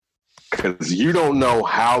because you don't know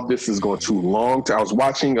how this is going to long. I was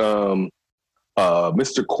watching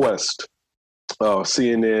Mr. Quest,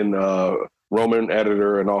 CNN Roman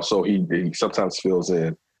editor, and also he sometimes fills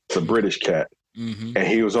in. It's a British cat. Mm-hmm. And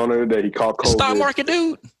he was on there today. He caught COVID. Stock market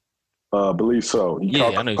dude? Believe so. He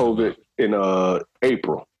caught COVID in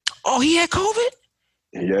April. Oh, he had COVID?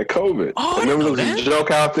 He had COVID. Oh, remember there was a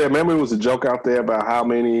joke out there. Remember it was a joke out there about how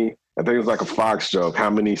many, I think it was like a Fox joke, how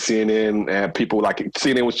many CNN and people, like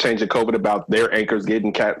CNN was changing COVID about their anchors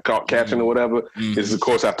getting caught catching or whatever. Mm-hmm. This is, of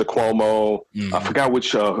course, after Cuomo. Mm-hmm. I forgot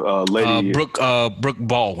which lady. Brooke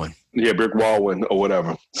Baldwin. Yeah, Brooke Baldwin or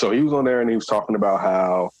whatever. So he was on there and he was talking about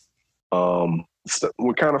how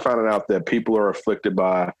we're kind of finding out that people are afflicted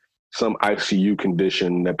by some ICU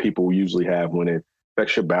condition that people usually have when it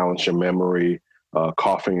affects your balance, your memory,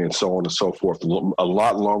 coughing, and so on and so forth, a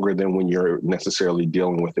lot longer than when you're necessarily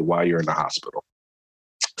dealing with it while you're in the hospital.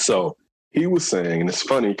 So he was saying, and it's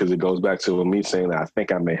funny because it goes back to me saying that I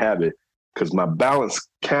think I may have it because my balance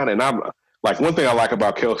kind of, and I'm like, one thing I like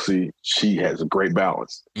about Kelsey, she has a great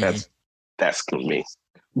balance. Mm-hmm. That's me.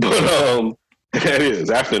 But that is,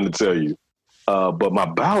 I have to tell you. But my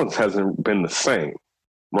balance hasn't been the same.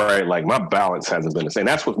 Right, like my balance hasn't been the same.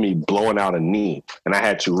 That's with me blowing out a knee, and I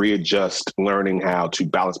had to readjust, learning how to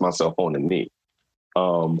balance myself on the knee.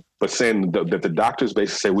 But saying that the doctors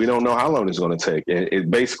basically say we don't know how long it's going to take. It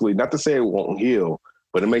basically, not to say it won't heal,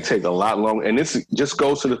 but it may take a lot longer. And this just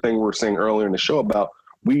goes to the thing we were saying earlier in the show about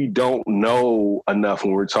we don't know enough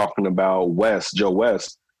when we're talking about Joe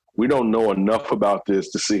West. We don't know enough about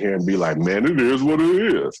this to sit here and be like, man, it is what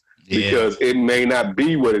it is, because it may not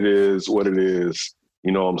be what it is.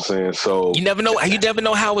 You know what I'm saying? So you never know. You never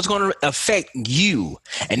know how it's going to affect you,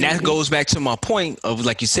 and that goes back to my point of,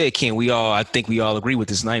 like you said, Ken. I think we all agree with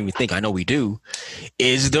this. Not even think. I know we do.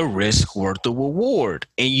 Is the risk worth the reward?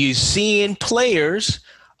 And you seeing players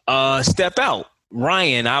step out.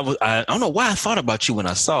 Ryan, I don't know why I thought about you when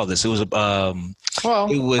I saw this. It was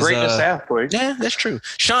greatest athlete. Yeah, that's true.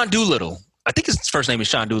 Sean Doolittle. I think his first name is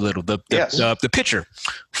Sean Doolittle, the pitcher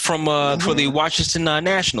from for the Washington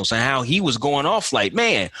Nationals, and how he was going off like,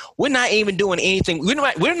 man, we're not even doing anything.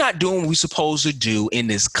 We're not doing what we're supposed to do in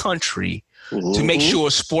this country to make sure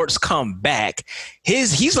sports come back.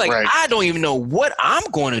 He's like, right. I don't even know what I'm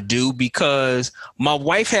going to do because my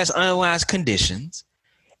wife has underlying conditions,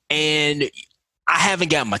 and I haven't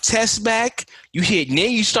got my test back. Then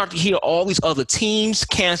you start to hear all these other teams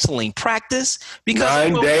canceling practice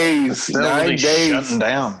because 9 days shutting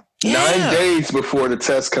down. Yeah. 9 days before the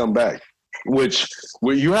tests come back, which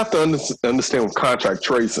you have to understand with contact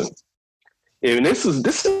tracing. And this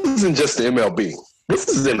isn't just the MLB. This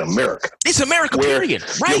is in America. It's America, period.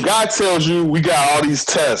 Right. Your guy tells you we got all these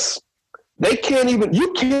tests. You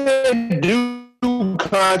can't do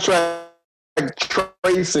contract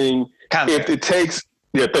tracing if it takes,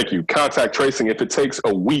 thank you. Contact tracing, if it takes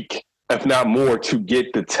a week, if not more, to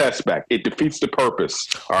get the test back. It defeats the purpose.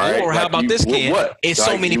 All right. Or how about this, Ken? It's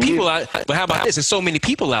so many people out. But how about this? There's so many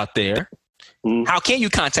people out there. Mm-hmm. How can you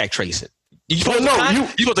contact trace it? You're supposed to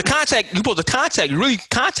really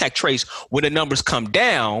contact trace when the numbers come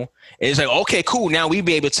down. And it's like, okay, cool. Now we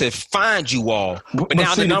be able to find you all. But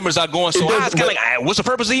now the numbers are going so high. It's kind of like, what's the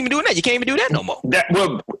purpose of even doing that? You can't even do that no more.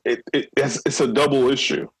 It's a double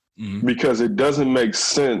issue. Mm-hmm. Because it doesn't make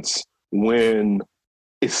sense when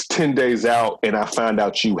it's 10 days out and I find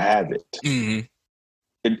out you have it.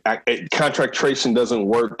 Mm-hmm. Contract tracing doesn't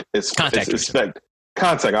work. Contact.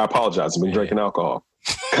 I apologize. I've been drinking alcohol.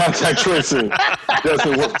 Contact tracing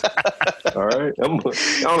doesn't work. All right. I don't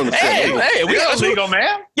understand. Hey, we got legal,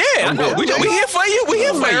 man. Yeah, we here for you. We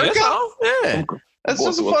here for you. That's all. Yeah. That's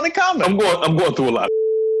just a funny comment. I'm going through a lot.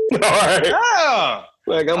 All right. Yeah.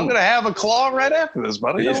 Like I'm gonna have a claw right after this,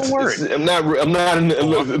 buddy. Don't worry. I'm not.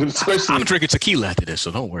 Especially, I'm drinking tequila after this, so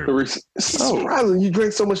don't worry. It's surprising you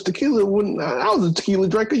drink so much tequila. When I was a tequila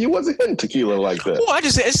drinker, you wasn't hitting tequila like that. Well,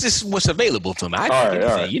 it's just what's available to me. All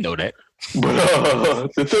right. You know that.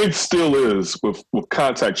 But the thing still is with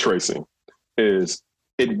contact tracing is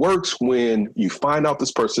it works when you find out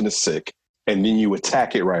this person is sick and then you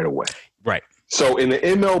attack it right away. Right. So in the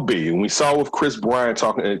MLB, and we saw with Chris Bryant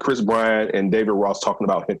and David Ross talking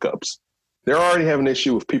about hiccups, they're already having an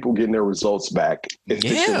issue with people getting their results back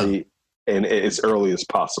efficiently and as early as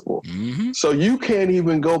possible. Mm-hmm. So you can't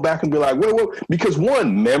even go back and be like, wait, because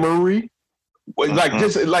one, memory,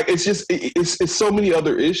 it's so many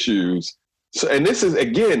other issues So, and this is,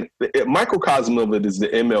 again, the microcosm of it is the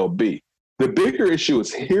MLB. The bigger issue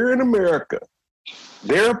is here in America,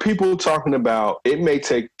 there are people talking about it may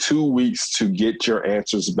take 2 weeks to get your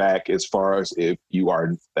answers back as far as if you are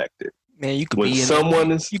infected. Man, you could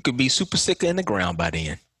you could be super sick in the ground by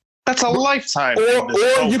then. That's a lifetime.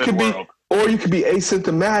 Or you could be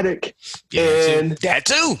asymptomatic. Yeah, and that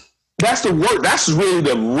too. That's the work. That's really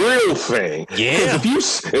the real thing. Yeah.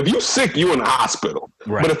 Because if you sick, you're in the hospital.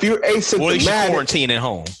 Right. But if you're asymptomatic, well, you should quarantine at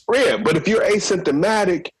home. Yeah. But if you're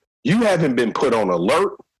asymptomatic, you haven't been put on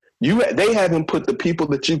alert. They haven't put the people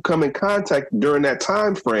that you come in contact during that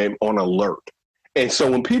time frame on alert. And so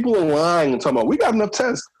when people are lying and talking about we got enough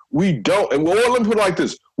tests, we don't. And let me put it like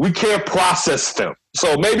this: we can't process them.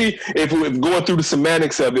 So maybe if we're going through the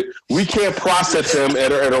semantics of it, we can't process them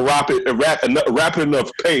at a rapid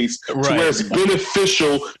enough pace to where it's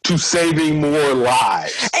beneficial to saving more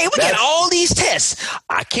lives. Hey, we get all these tests.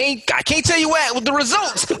 I can't tell you what the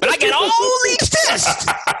results, but I get all these tests.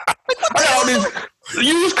 I got all these.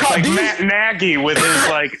 Like Matt Nagy with his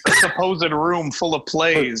like supposed room full of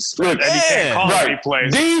plays and he can't call any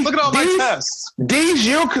plays. Look at all my tests. These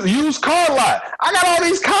used car lot. I got all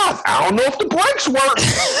these cars. I don't know if the brakes work,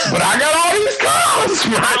 but I got all these cars.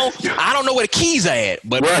 Right? I don't know where the keys are at,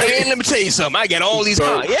 but man, let me tell you something. I got all these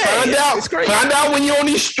cars. Yeah, find out when you're on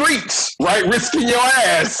these streets, right? Risking your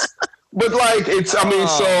ass. But like we're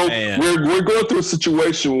going through a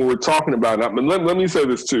situation where we're talking about it. I mean, let me say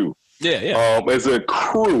this too. Yeah. As a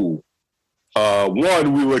crew,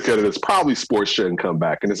 one, we look at it as probably sports shouldn't come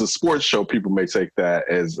back. And as a sports show, people may take that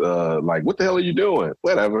as like, what the hell are you doing?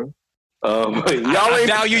 Whatever. Y'all ain't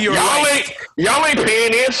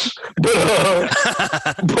paying this.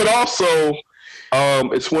 But also,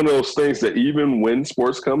 it's one of those things that even when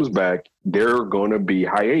sports comes back, there are going to be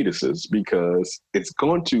hiatuses because it's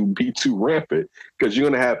going to be too rampant. Because you're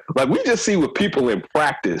going to have, like we just see with people in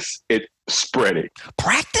practice, it spreading.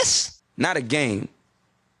 Practice? Not a game.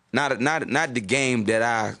 Not the game that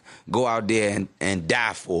I go out there and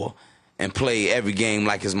die for and play every game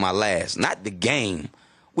like it's my last. Not the game.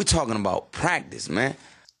 We're talking about practice, man.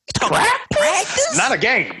 Practice? Not a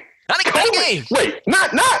game. Not a game. Wait,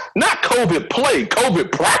 not COVID play,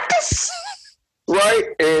 COVID practice,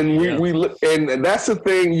 right? And and that's the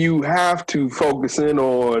thing you have to focus in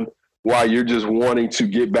on while you're just wanting to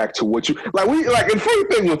get back to what you like. And funny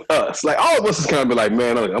thing with us, like all of us is kind of be like,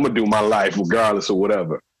 man, I'm gonna do my life regardless of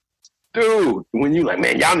whatever. Dude, when you like,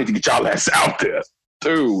 man, y'all need to get y'all ass out there,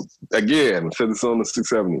 dude. Again, I said this on the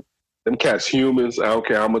 670. Them cats humans. I don't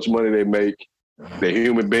care how much money they make. They're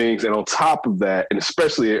human beings, and on top of that, and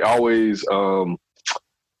especially it's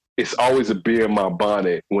always a bee in my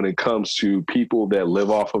bonnet when it comes to people that live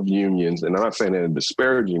off of unions. And I'm not saying that in a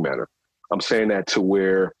disparaging manner. I'm saying that to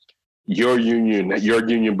where your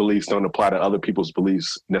union beliefs don't apply to other people's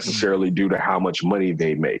beliefs necessarily due to how much money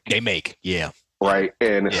they make. Yeah. Right.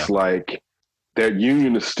 And it's like that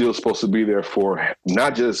union is still supposed to be there for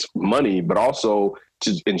not just money, but also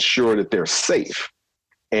to ensure that they're safe.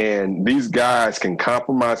 And these guys can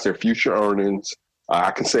compromise their future earnings.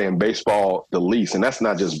 I can say in baseball, the least, and that's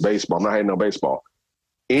not just baseball. I'm not hating on baseball.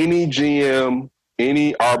 Any GM,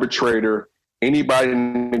 any arbitrator, anybody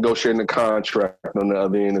negotiating a contract on the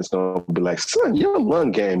other end is going to be like, son, your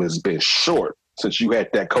lung game has been short since you had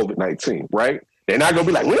that COVID-19, right? They're not going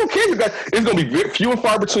to be like, we don't care. You guys. It's going to be few and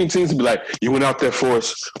far between teams to be like, you went out there for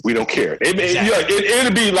us. We don't care.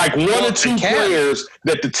 It'll be like one or two players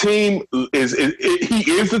that the team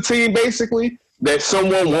he is the team basically, that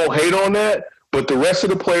someone won't hate on that, but the rest of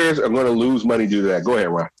the players are going to lose money due to that. Go ahead,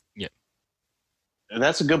 Ryan. Yeah. And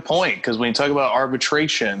that's a good point because when you talk about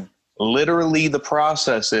arbitration, literally the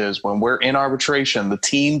process is when we're in arbitration, the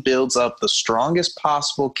team builds up the strongest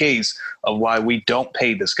possible case of why we don't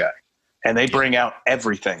pay this guy. And they bring out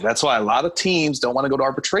everything. That's why a lot of teams don't want to go to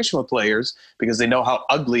arbitration with players because they know how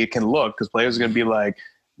ugly it can look because players are going to be like,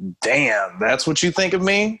 damn, that's what you think of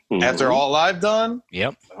me after all I've done?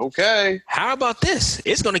 Yep. Okay. How about this?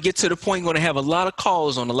 It's going to get to the point you're going to have a lot of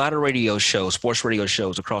calls on a lot of radio shows, sports radio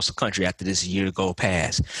shows across the country after this year go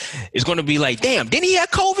past. It's going to be like, damn, didn't he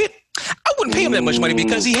have COVID? I wouldn't pay him that much money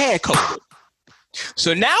because he had COVID.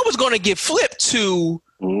 So now it's going to get flipped to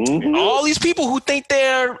all these people who think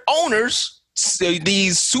they're owners,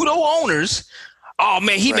 these pseudo owners. Oh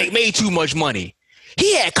man, he made too much money.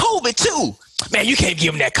 He had COVID too. Man, you can't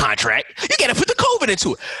give him that contract. You got to put the COVID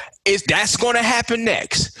into it. That's going to happen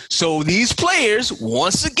next. So these players,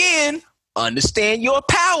 once again, understand your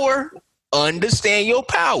power. Understand your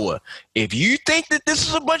power. If you think that this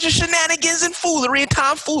is a bunch of shenanigans and foolery and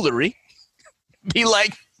tomfoolery, be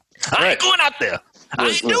like, I ain't going out there. I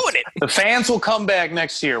ain't doing it. The fans will come back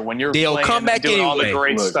next year when you're They'll come back doing anyway. all the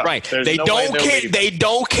great stuff. Right. There's They no don't way they'll care. leave. They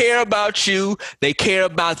don't care about you. They care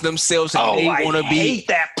about themselves. And they want to be. I hate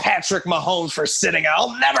that Patrick Mahomes for sitting out.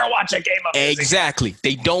 I'll never watch a game of his. Exactly.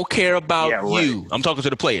 They don't care about Yeah, you. I'm talking to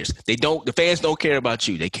the players. The fans don't care about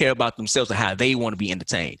you. They care about themselves and how they want to be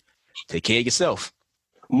entertained. Take care of yourself.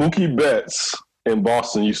 Mookie Betts in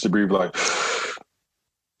Boston used to be like,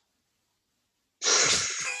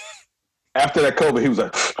 after that COVID, he was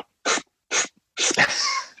like,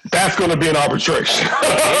 that's going to be an arbitration.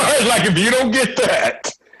 Like, if you don't get that,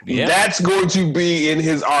 that's going to be in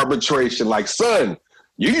his arbitration. Like, son,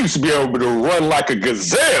 you used to be able to run like a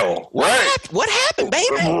gazelle, right? What happened,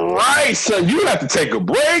 baby? Right, son. You have to take a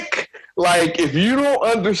break. Like, if you don't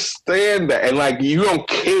understand that and, like, you don't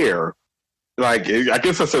care, like, I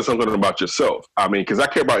guess that says something about yourself. I mean, because I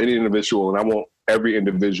care about any individual, and I want every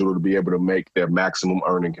individual to be able to make their maximum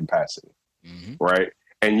earning capacity, right?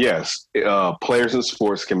 And yes, players in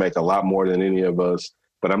sports can make a lot more than any of us,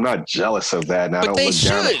 but I'm not jealous of that. And I don't they look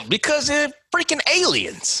down should, because they're freaking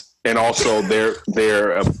aliens. And also, the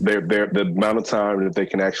amount of time that they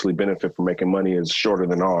can actually benefit from making money is shorter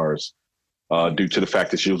than ours, due to the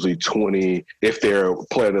fact it's usually 20. If they're a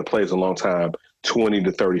player that plays a long time, 20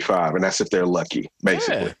 to 35, and that's if they're lucky,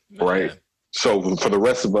 basically, right? So for the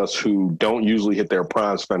rest of us who don't usually hit their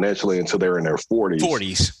primes financially until they're in their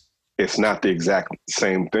 40s, it's not the exact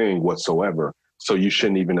same thing whatsoever. So you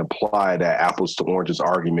shouldn't even apply that apples to oranges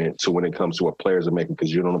argument to when it comes to what players are making,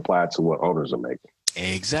 because you don't apply it to what owners are making.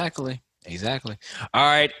 Exactly. All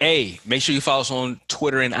right. Hey, make sure you follow us on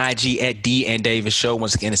Twitter and IG at D and Davis Show.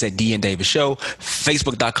 Once again, it's at D and Davis Show.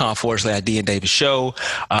 Facebook.com/D and Davis Show.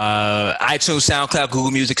 iTunes, SoundCloud,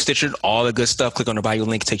 Google Music, Stitcher, all the good stuff. Click on the bio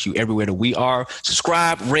link, takes you everywhere that we are.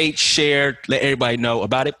 Subscribe, rate, share, let everybody know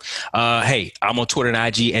about it. Hey, I'm on Twitter and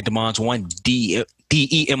IG at Demons1,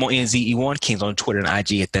 DEMONZE1. King's on Twitter and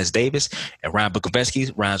IG at That's Davis. And Ryan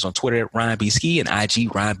Bukoveski, Ryan's on Twitter at Ryan B Ski and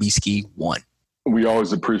IG Ryan B Ski 1. We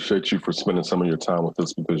always appreciate you for spending some of your time with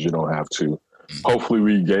us, because you don't have to. Hopefully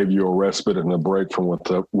we gave you a respite and a break from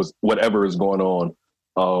whatever is going on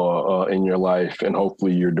in your life, and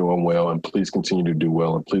hopefully you're doing well, and please continue to do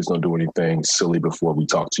well, and please don't do anything silly before we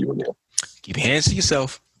talk to you again. Keep your hands to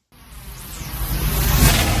yourself.